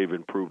over there. They've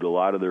improved a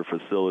lot of their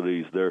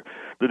facilities. The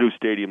new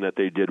stadium that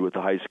they did with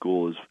the high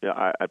school is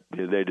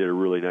they did a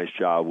really nice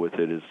job with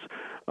it.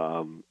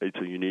 It's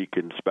a unique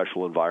and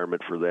special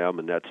environment for them,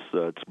 and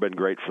it's been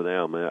great for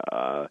them.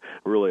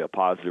 Really a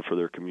positive for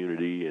their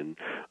community, and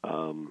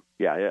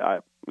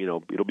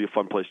it'll be a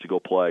fun place to go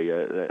play.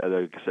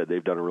 Like I said,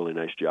 they've done a really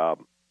nice job.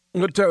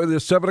 What time? The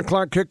 7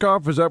 o'clock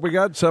kickoff? Is that what we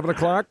got? 7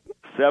 o'clock?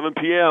 7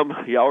 p.m.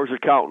 The hours are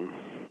counting.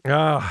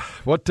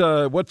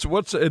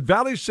 What's at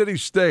Valley City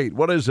State?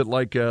 What is it,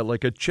 like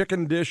a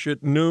chicken dish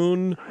at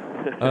noon,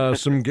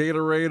 some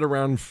Gatorade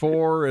around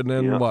 4, and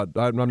then what?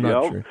 I'm not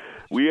sure.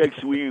 We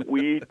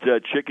eat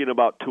chicken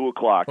about 2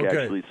 o'clock,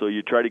 actually. So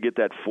you try to get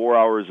that 4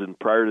 hours in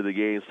prior to the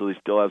game, so they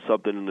still have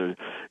something in the,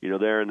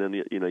 there, and then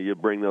you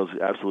bring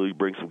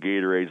some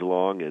Gatorades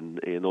along, and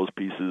those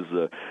pieces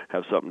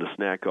have something to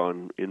snack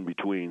on in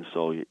between,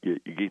 so you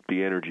get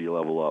the energy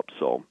level up.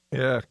 So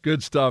yeah,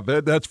 good stuff.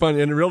 That's fun,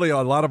 and really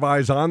a lot of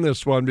eyes on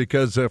this one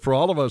because for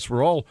all of us,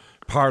 we're all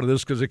part of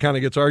this because it kind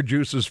of gets our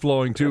juices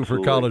flowing too.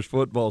 Absolutely. For college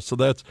football. So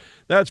that's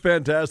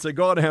fantastic.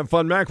 Go out and have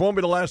fun. Mac, won't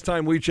be the last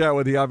time we chat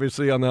with you,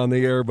 obviously on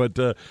the air, but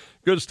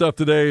good stuff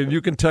today. And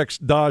you can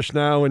text Dosh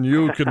now, and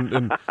you can.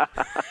 And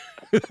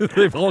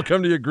they've all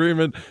come to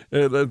agreement.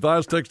 The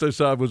last text I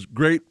saw was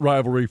great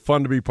rivalry,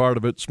 fun to be part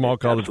of it. Small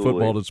college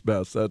football at its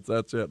best.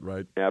 That's it,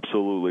 right?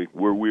 Absolutely.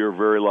 We are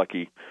very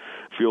lucky.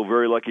 Feel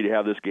very lucky to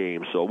have this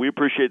game. So we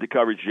appreciate the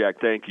coverage, Jack.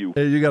 Thank you.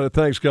 Hey, you got it.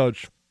 Thanks,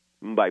 Coach.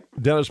 Bye.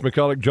 Dennis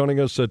McCulloch joining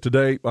us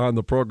today on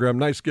the program.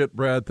 Nice get,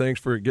 Brad. Thanks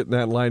for getting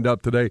that lined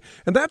up today.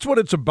 And that's what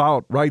it's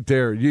about right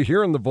there. You're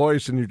hearing the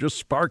voice, and you're just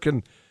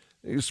sparking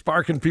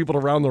people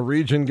around the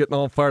region, getting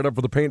all fired up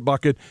for the paint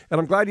bucket. And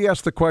I'm glad you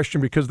asked the question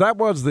because that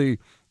was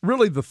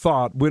really the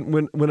thought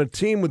when a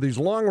team with these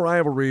long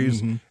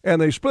rivalries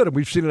and they split it.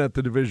 We've seen it at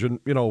the division,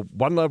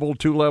 1 level,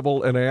 2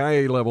 level, and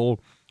IA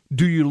level.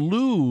 Do you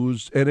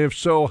lose? And if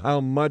so, how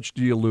much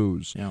do you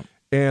lose? Yeah.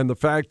 And the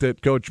fact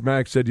that Coach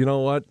Mack said, you know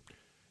what?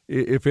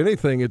 If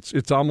anything,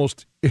 it's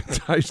almost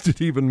enticed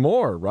it even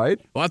more, right?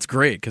 Well, that's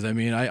great because,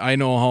 I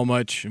know how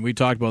much, and we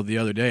talked about it the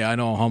other day, I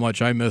know how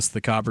much I missed the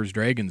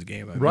Coppers-Dragons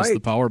game. I missed the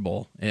Power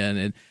Bowl. And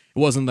it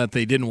wasn't that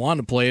they didn't want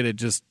to play it, it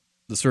just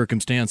the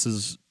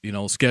circumstances,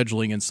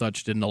 scheduling and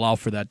such didn't allow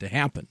for that to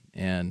happen.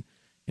 And,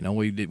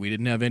 we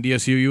didn't have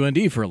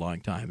NDSU-UND for a long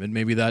time. And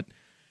maybe that,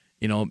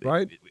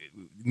 right.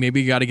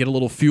 Maybe you got to get a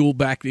little fuel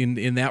back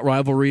in that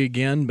rivalry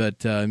again,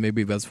 but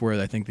maybe that's where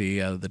I think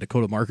the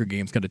Dakota Marker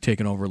game's kind of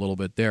taken over a little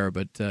bit there.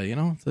 But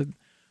you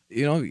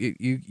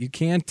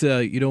can't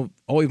you don't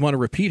always want to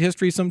repeat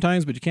history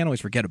sometimes, but you can't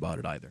always forget about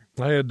it either.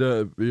 I had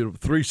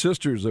 3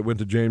 sisters that went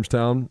to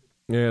Jamestown.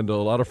 And a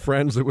lot of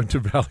friends that went to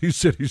Valley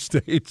City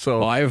State. So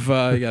well, I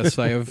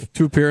have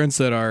 2 parents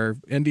that are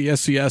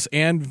NDSCS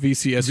and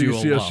VCSU.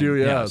 VCSU,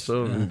 yeah. Yes.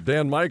 So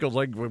Dan Michaels,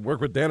 we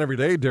work with Dan every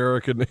day,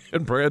 Derek and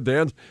Brad.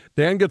 Dan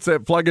gets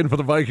that plug in for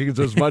the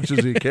Vikings as much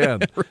as he can,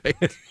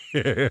 right?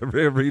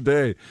 every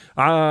day.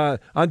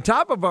 On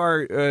top of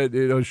our,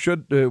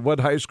 what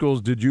high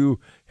schools did you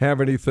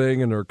have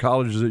anything, or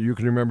colleges that you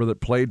can remember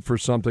that played for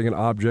something, an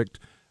object?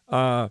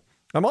 I'm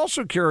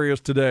also curious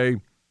today.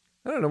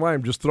 I don't know why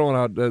I'm just throwing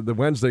out the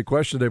Wednesday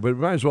question today, but it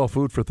might as well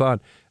food for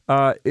thought.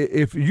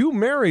 If you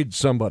married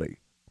somebody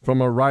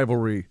from a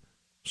rivalry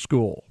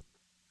school,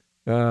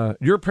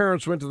 Your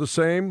parents went to the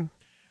same?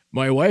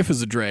 My wife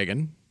is a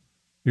Dragon.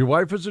 Your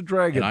wife is a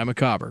Dragon. And I'm a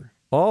Cobber.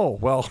 Oh,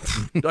 well,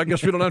 I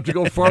guess we don't have to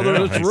go farther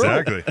than this room.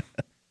 Exactly.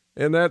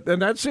 And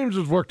that seems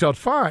to have worked out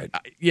fine.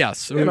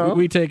 Yes,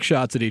 we take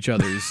shots at each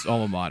other's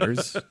alma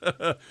maters.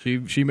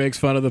 She makes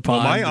fun of the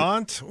pond. Well, my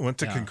aunt went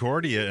to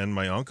Concordia, and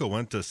my uncle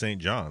went to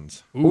St.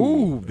 John's.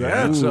 Ooh,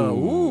 that's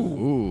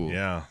ooh.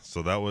 Yeah,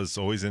 so that was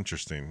always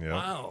interesting. Yeah.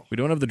 Wow. We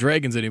don't have the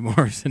Dragons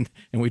anymore, and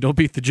we don't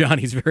beat the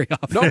Johnnies very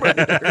often.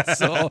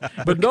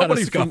 But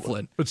nobody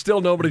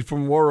nobody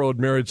from Warroad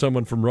married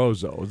someone from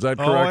Roseau. Is that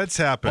correct? Oh, it's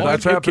happened.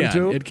 That's happened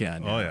too? It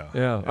can. Oh, yeah.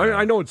 Yeah.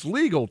 I know it's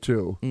legal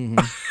too.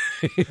 Mm-hmm.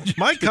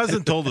 My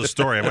cousin told a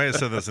story. I might have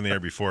said this in the air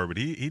before, but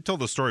he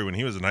told the story when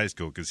he was in high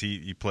school because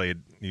he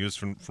was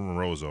from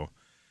Roseau,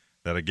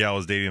 that a gal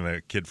was dating a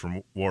kid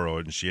from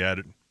Warroad, and she had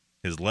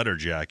his letter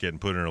jacket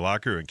and put it in her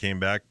locker and came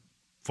back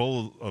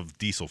full of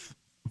diesel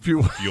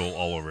fuel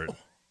all over it.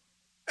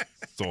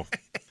 So,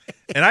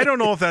 and I don't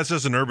know if that's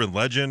just an urban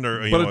legend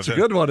or, but it's a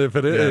good one if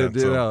it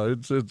is. Yeah,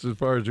 it's as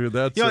far as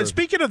that's. Yeah. And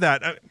speaking of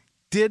that,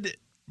 did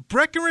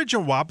Breckenridge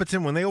and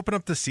Wahpeton, when they opened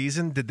up the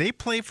season, did they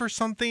play for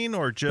something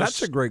or just?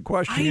 That's a great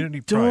question. I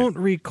don't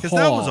recall. Because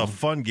that was a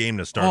fun game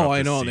to start. Oh,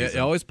 I know. They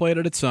always played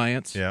it at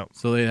Science. Yeah.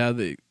 So they had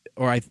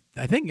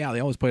I think they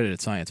always played it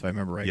at Science, if I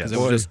remember right. Yes.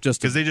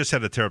 Because they just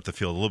had to tear up the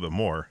field a little bit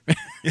more.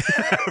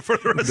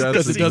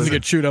 Because it doesn't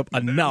get chewed up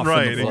enough.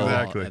 Right,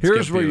 exactly.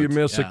 Here's where you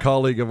miss a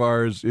colleague of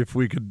ours. If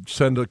we could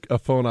send a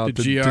phone out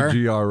to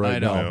GR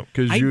right now,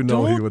 because he would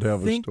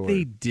have a story. I think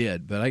they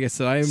did, but like I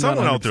said, I'm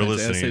someone not out there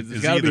listening.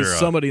 There's got to be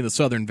somebody in the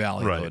Southern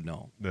Valley right, that would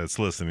know. That's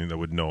listening that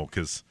would know,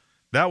 because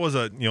that was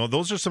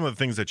those are some of the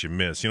things that you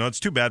miss. It's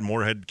too bad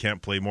Moorhead can't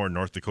play more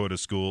North Dakota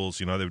schools.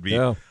 There would be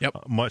a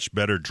much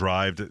better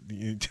drive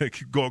to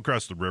go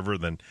across the river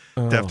than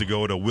to have to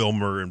go to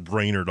Wilmer and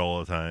Brainerd all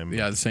the time.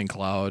 Yeah, the St.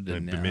 Cloud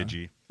and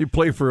Bemidji. You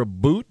play for a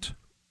boot?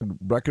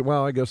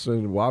 Well, I guess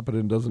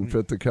Wahpeton doesn't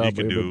fit the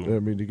Cowboy,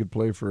 but you could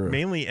play for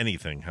mainly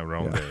anything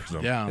around there. So.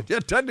 Yeah,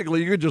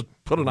 technically, you could just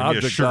put an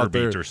object a sugar out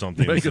there beet or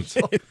something,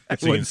 so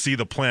you can see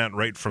the plant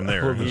right from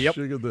there.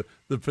 The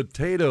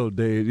potato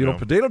days.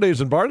 Potato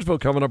days in Barnesville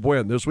coming up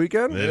when? This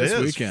weekend? This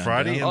weekend.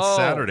 Friday and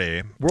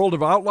Saturday. World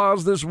of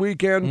Outlaws this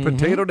weekend.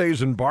 Potato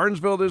days in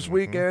Barnesville this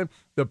weekend.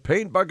 The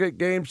Paint Bucket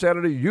game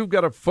Saturday. You've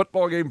got a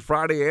football game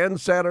Friday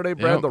and Saturday,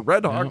 Brad. The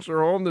Red Hawks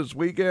are home this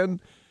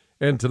weekend.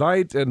 And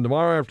tonight and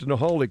tomorrow afternoon,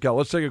 holy cow.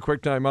 Let's take a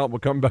quick time out. We'll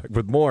come back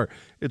with more.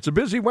 It's a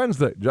busy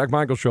Wednesday. Jack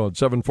Michael Show at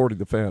 740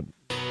 The Fan.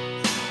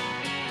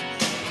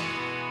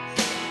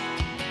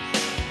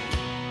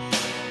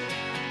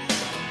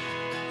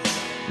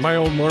 My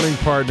old morning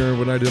partner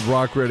when I did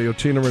rock radio,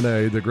 Tina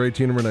Renee, the great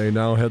Tina Renee,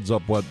 now heads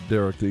up what,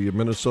 Derek? The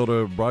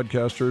Minnesota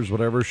Broadcasters,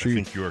 whatever. I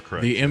think you are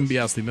correct.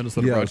 The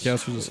Minnesota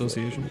Broadcasters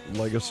Association.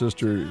 Like a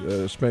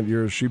sister, spent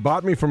years. She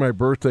bought me for my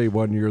birthday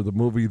one year the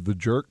movie The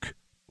Jerk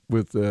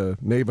with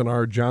Navin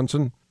R.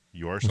 Johnson.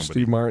 You are somebody.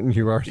 Steve Martin,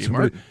 you are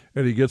somebody.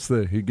 And he gets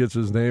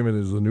his name,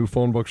 and the new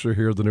phone books are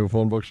here. The new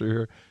phone books are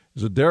here.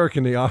 So Derek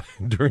in the eye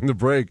during the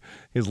break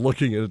is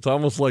looking at it. It's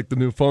almost like the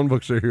new phone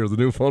books are here. The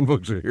new phone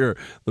books are here.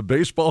 The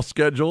baseball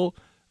schedule,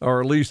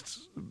 or at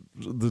least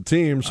the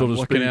team, so to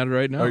speak. I'm looking at it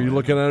right now. Are you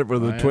looking at it where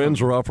the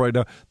Twins are off right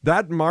now?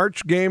 That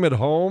March game at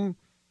home,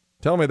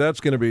 tell me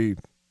that's going to be.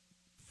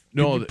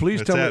 No,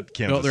 please tell me.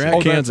 No, they're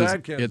at Kansas.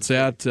 It's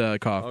at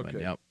Kauffman. Okay.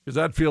 Yep. Because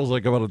that feels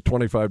like about a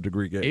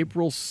 25-degree game.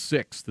 April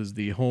 6th is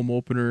the home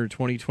opener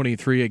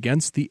 2023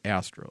 against the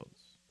Astros.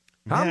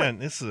 Man,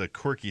 this is a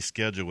quirky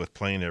schedule with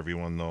playing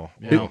everyone, though.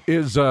 Yeah.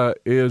 Is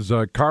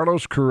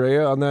Carlos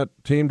Correa on that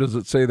team? Does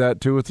it say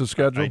that, too, with the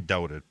schedule? I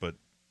doubt it, but...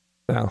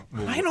 No.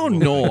 I don't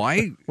know.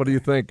 What do you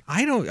think?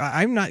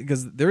 I'm not,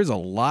 because there's a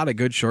lot of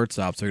good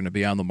shortstops that are going to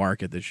be on the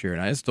market this year,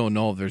 and I just don't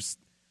know if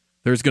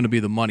there's going to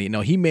be the money.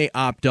 Now, he may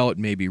opt out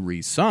and maybe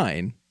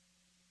re-sign,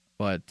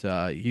 but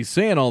he's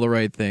saying all the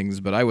right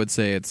things, but I would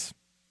say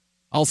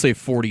I'll say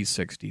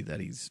 40-60 that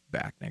he's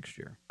back next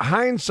year.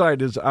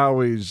 Hindsight is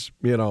always,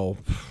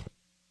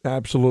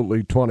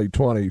 absolutely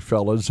 20/20,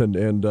 fellas.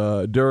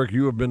 And Derek,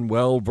 you have been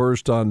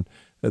well-versed on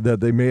that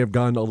they may have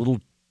gone a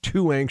little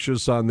too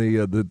anxious on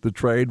the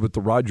trade with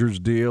the Rogers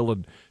deal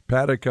and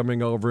Paddock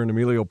coming over and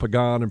Emilio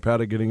Pagan and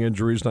Paddock getting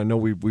injuries. And I know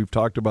we've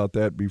talked about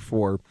that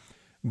before.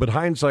 But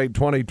hindsight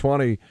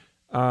 20/20,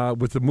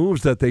 with the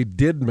moves that they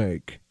did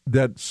make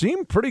that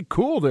seemed pretty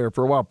cool there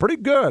for a while, pretty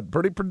good,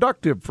 pretty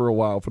productive for a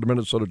while for the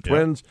Minnesota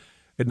Twins.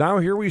 And now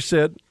here we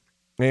sit,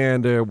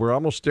 and we're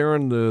almost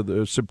staring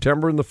the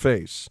September in the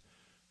face.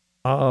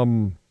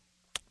 Do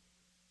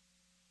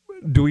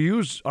we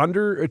use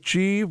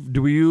underachieve?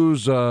 Do we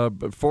use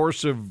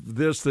force of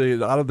this,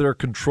 out of their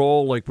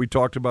control, like we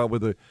talked about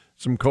with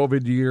some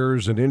COVID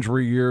years and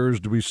injury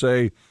years? Do we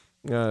say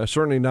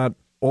certainly not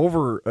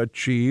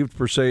overachieved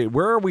per se?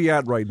 Where are we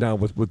at right now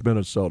with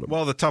Minnesota?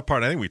 Well, the tough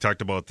part, I think we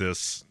talked about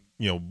this,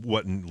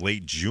 in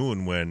late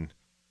June when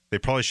they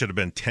probably should have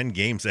been 10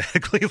 games at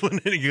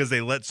Cleveland because they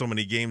let so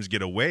many games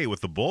get away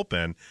with the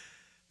bullpen.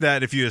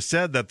 that if you had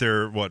said that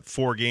they're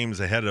 4 games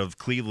ahead of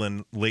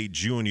Cleveland late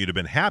June, you'd have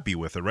been happy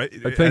with it, right?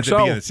 I think so. At the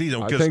beginning of the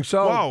season. I think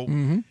so. Wow.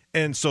 Mm-hmm.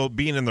 And so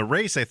being in the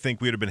race, I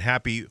think we'd have been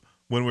happy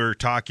when we were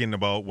talking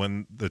about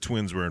when the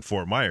Twins were in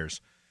Fort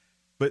Myers.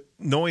 But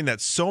knowing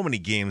that so many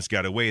games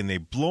got away and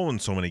they've blown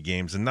so many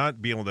games and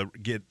not being able to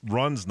get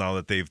runs now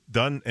that they've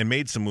done and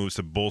made some moves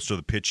to bolster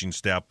the pitching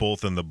staff,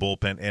 both in the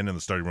bullpen and in the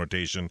starting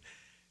rotation,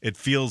 it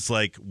feels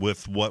like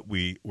with what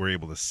we were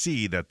able to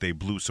see that they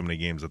blew so many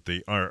games that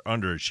they are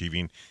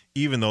underachieving,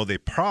 even though they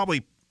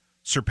probably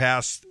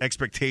surpassed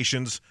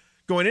expectations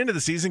going into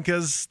the season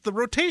because the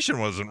rotation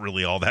wasn't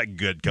really all that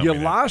good coming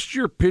in. Lost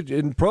your pitch,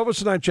 and Provis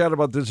and I chatted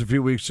about this a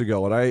few weeks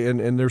ago,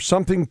 and there's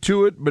something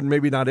to it, but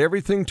maybe not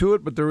everything to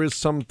it, but there is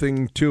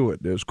something to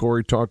it, as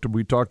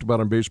we talked about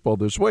on Baseball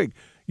This Week.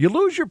 You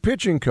lose your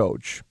pitching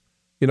coach,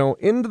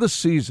 into the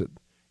season.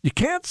 You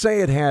can't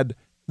say it had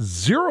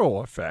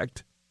zero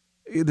effect.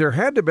 There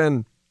had to have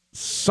been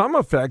some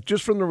effect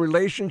just from the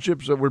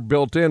relationships that were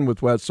built in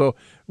with West. So,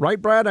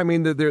 right, Brad? I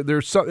mean,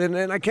 there's some,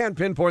 and I can't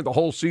pinpoint the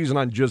whole season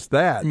on just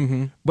that,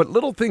 but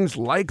little things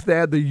like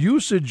that, the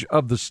usage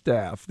of the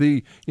staff,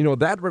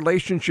 that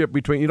relationship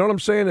between, you know what I'm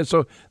saying? And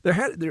so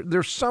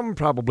there's some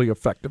probably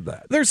effect of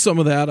that. There's some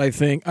of that, I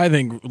think. I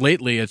think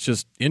lately it's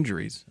just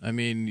injuries. I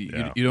mean,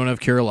 you don't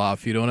have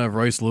Kirilloff, you don't have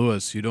Royce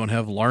Lewis, you don't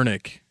have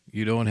Larnach,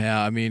 you don't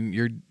have. I mean,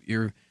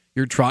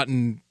 you're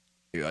trotting.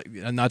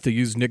 Not to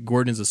use Nick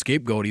Gordon as a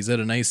scapegoat, he's had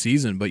a nice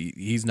season, but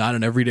he's not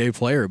an everyday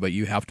player, but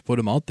you have to put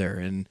him out there.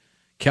 And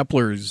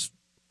Kepler's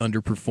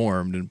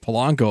underperformed, and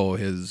Polanco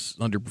has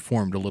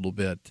underperformed a little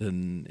bit.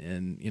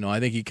 And I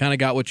think he kind of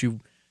got what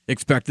you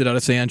expected out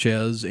of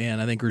Sanchez, and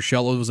I think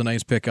Urshela was a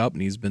nice pickup,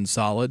 and he's been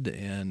solid,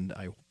 and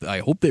I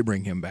hope they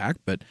bring him back.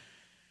 But,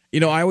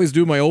 I always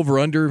do my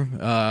over-under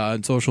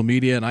on social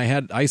media, and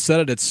I set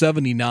it at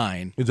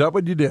 79. Is that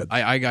what you did?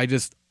 I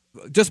just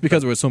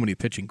because there was so many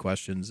pitching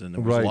questions and there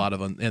was a lot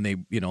of and they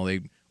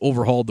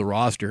overhauled the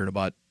roster in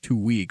about 2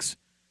 weeks.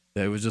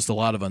 There was just a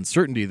lot of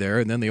uncertainty there,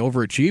 and then they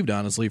overachieved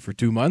honestly for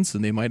 2 months,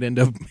 and they might end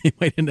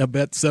up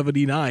at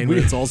 79 when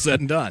it's all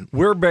said and done.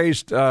 We're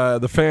based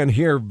the fan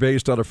here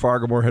based out of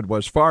Fargo Moorhead,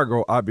 West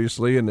Fargo,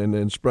 obviously,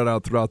 and spread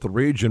out throughout the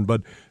region.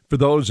 But for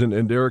those,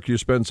 and Derek, you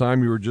spent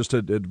time. You were just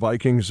at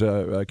Vikings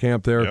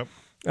camp there.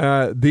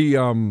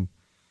 Yep.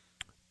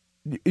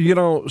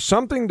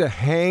 Something to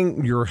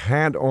hang your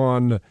hat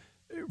on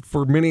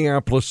for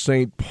Minneapolis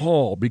St.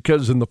 Paul,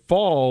 because in the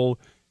fall,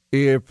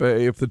 if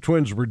the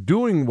Twins were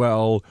doing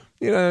well,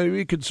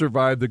 we could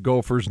survive the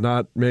Gophers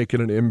not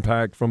making an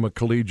impact from a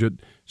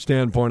collegiate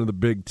standpoint of the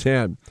Big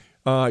Ten.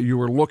 You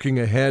were looking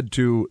ahead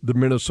to the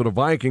Minnesota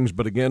Vikings,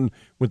 but again,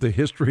 with the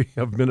history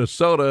of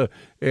Minnesota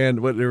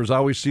and what there's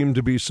always seemed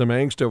to be some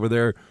angst over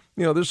there,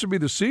 this would be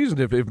the season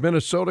if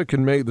Minnesota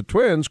the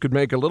Twins could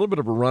make a little bit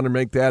of a run and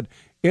make that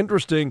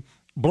interesting,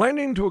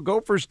 blending to a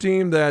Gophers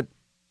team that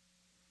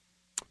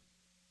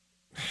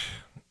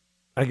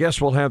I guess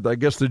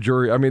the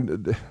jury, I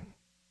mean,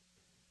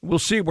 we'll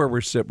see where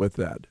we sit with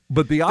that.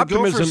 But the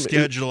optimism Gophers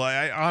schedule,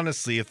 I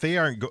honestly, if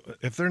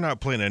they're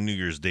not playing on New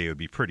Year's Day, it would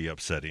be pretty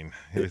upsetting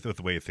with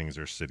the way things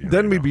are sitting.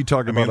 Then right we'd now. be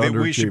talking about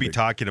underachieving. We should be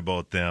talking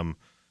about them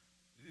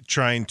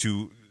trying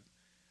to.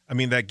 I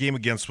mean, that game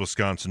against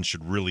Wisconsin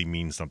should really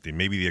mean something.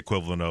 Maybe the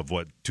equivalent of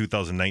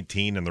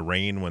 2019 in the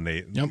rain when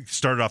they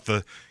started off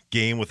the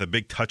game with a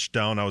big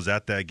touchdown. I was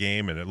at that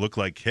game, and it looked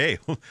like, hey,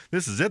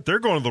 this is it. They're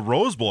going to the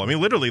Rose Bowl. I mean,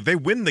 literally, if they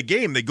win the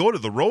game, they go to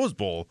the Rose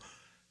Bowl.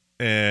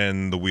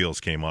 And the wheels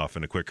came off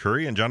in a quick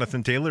hurry, and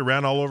Jonathan Taylor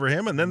ran all over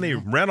him, and then they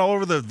ran all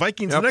over the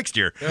Vikings the next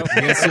year. Yep.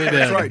 Yes, they did.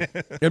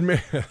 That's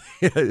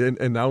right.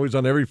 And now he's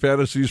on every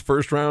fantasy's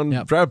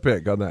first-round draft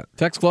pick on that.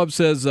 Text Club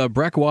says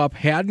Breck Wap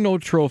had no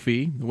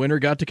trophy. The winner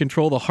got to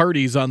control the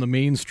Hardys on the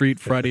main street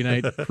Friday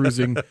night,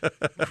 cruising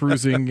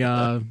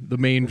the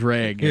main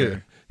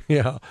drag.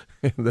 Yeah,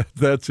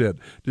 that's it.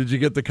 Did you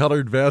get the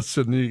colored vests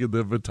and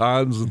the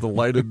batons and the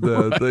lighted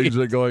things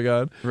that are going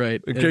on? Right.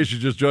 In case you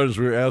just joined us,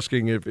 we were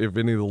asking if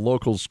any of the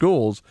local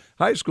schools,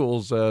 high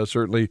schools,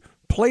 certainly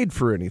played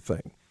for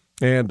anything.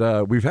 And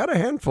we've had a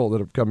handful that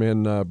have come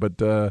in,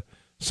 but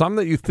some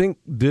that you think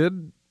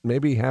did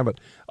maybe haven't.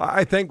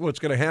 I think what's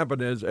going to happen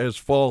is as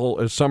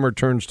summer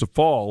turns to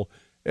fall,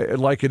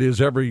 like it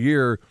is every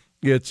year,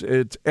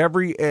 it's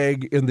every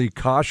egg in the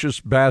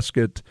cautious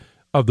basket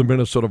of the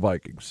Minnesota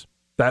Vikings.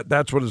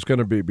 That's what it's going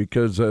to be,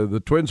 because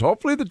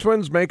hopefully the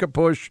Twins make a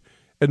push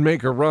and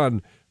make a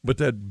run, but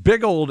that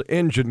big old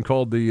engine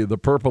called the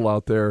Purple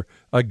out there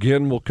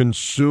again will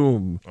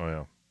consume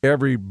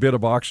every bit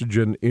of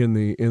oxygen in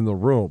the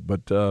room.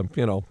 But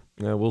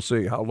we'll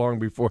see how long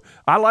before.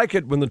 I like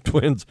it when the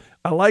Twins.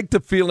 I like the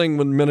feeling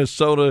when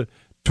Minnesota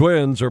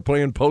Twins are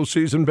playing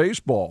postseason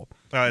baseball.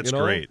 It's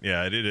great.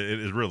 Yeah,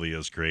 it really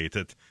is great.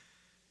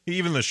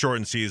 Even the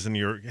shortened season,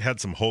 you had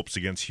some hopes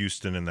against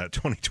Houston in that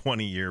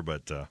 2020 year,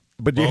 but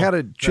you had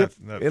a chip,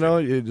 as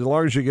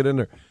long as you get in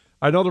there.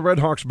 I know the Red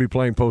Hawks will be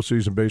playing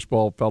postseason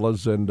baseball,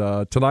 fellas, and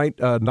tonight,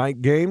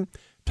 night game,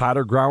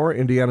 Tyler Grauer,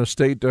 Indiana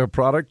State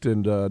product,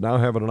 and now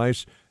having a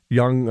nice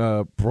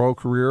young pro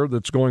career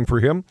that's going for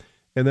him.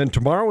 And then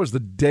tomorrow is the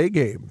day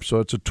game, so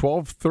it's a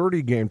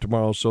 12:30 game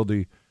tomorrow. So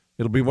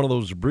it'll be one of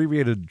those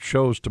abbreviated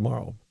shows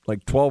tomorrow,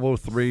 like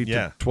 12:03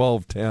 to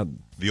 12:10.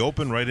 The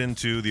Open right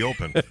into the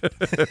Open.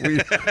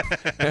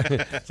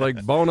 It's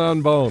like bone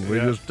on bone. We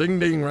just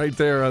ding right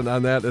there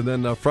on that. And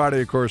then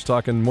Friday, of course,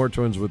 talking more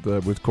Twins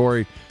with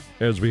Corey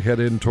as we head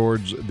in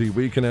towards the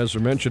weekend. As I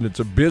mentioned, it's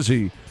a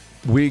busy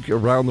week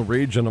around the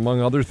region,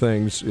 among other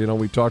things.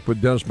 We talked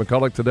with Dennis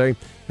McCulloch today,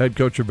 head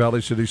coach of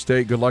Valley City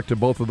State. Good luck to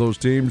both of those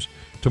teams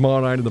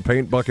tomorrow night in the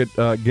Paint Bucket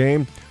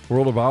game.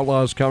 World of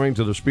Outlaws coming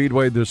to the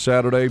Speedway this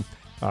Saturday.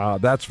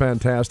 That's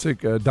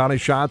fantastic. Donnie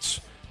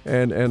Schatz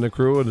and the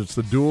crew, and it's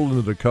the duel in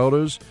the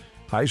Dakotas.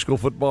 High school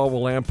football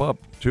will amp up,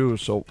 too,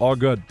 so all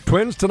good.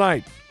 Twins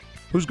tonight.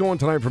 Who's going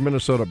tonight for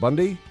Minnesota?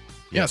 Bundy?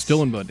 Yeah,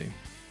 still in Bundy.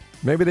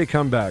 Maybe they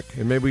come back,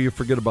 and maybe you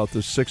forget about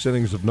the 6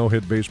 innings of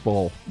no-hit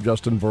baseball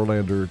Justin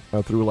Verlander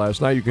threw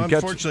last night.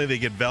 Unfortunately, they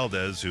get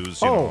Valdez, who's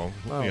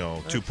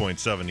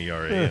 2.7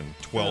 ERA and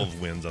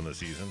 12 wins on the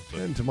season. So.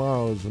 And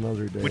tomorrow is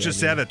another day. Which is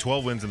sad at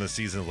 12 wins in the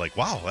season. Like,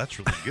 wow, that's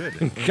really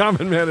good.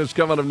 Common Man is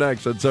coming up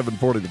next at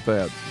 7:40 The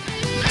Fan.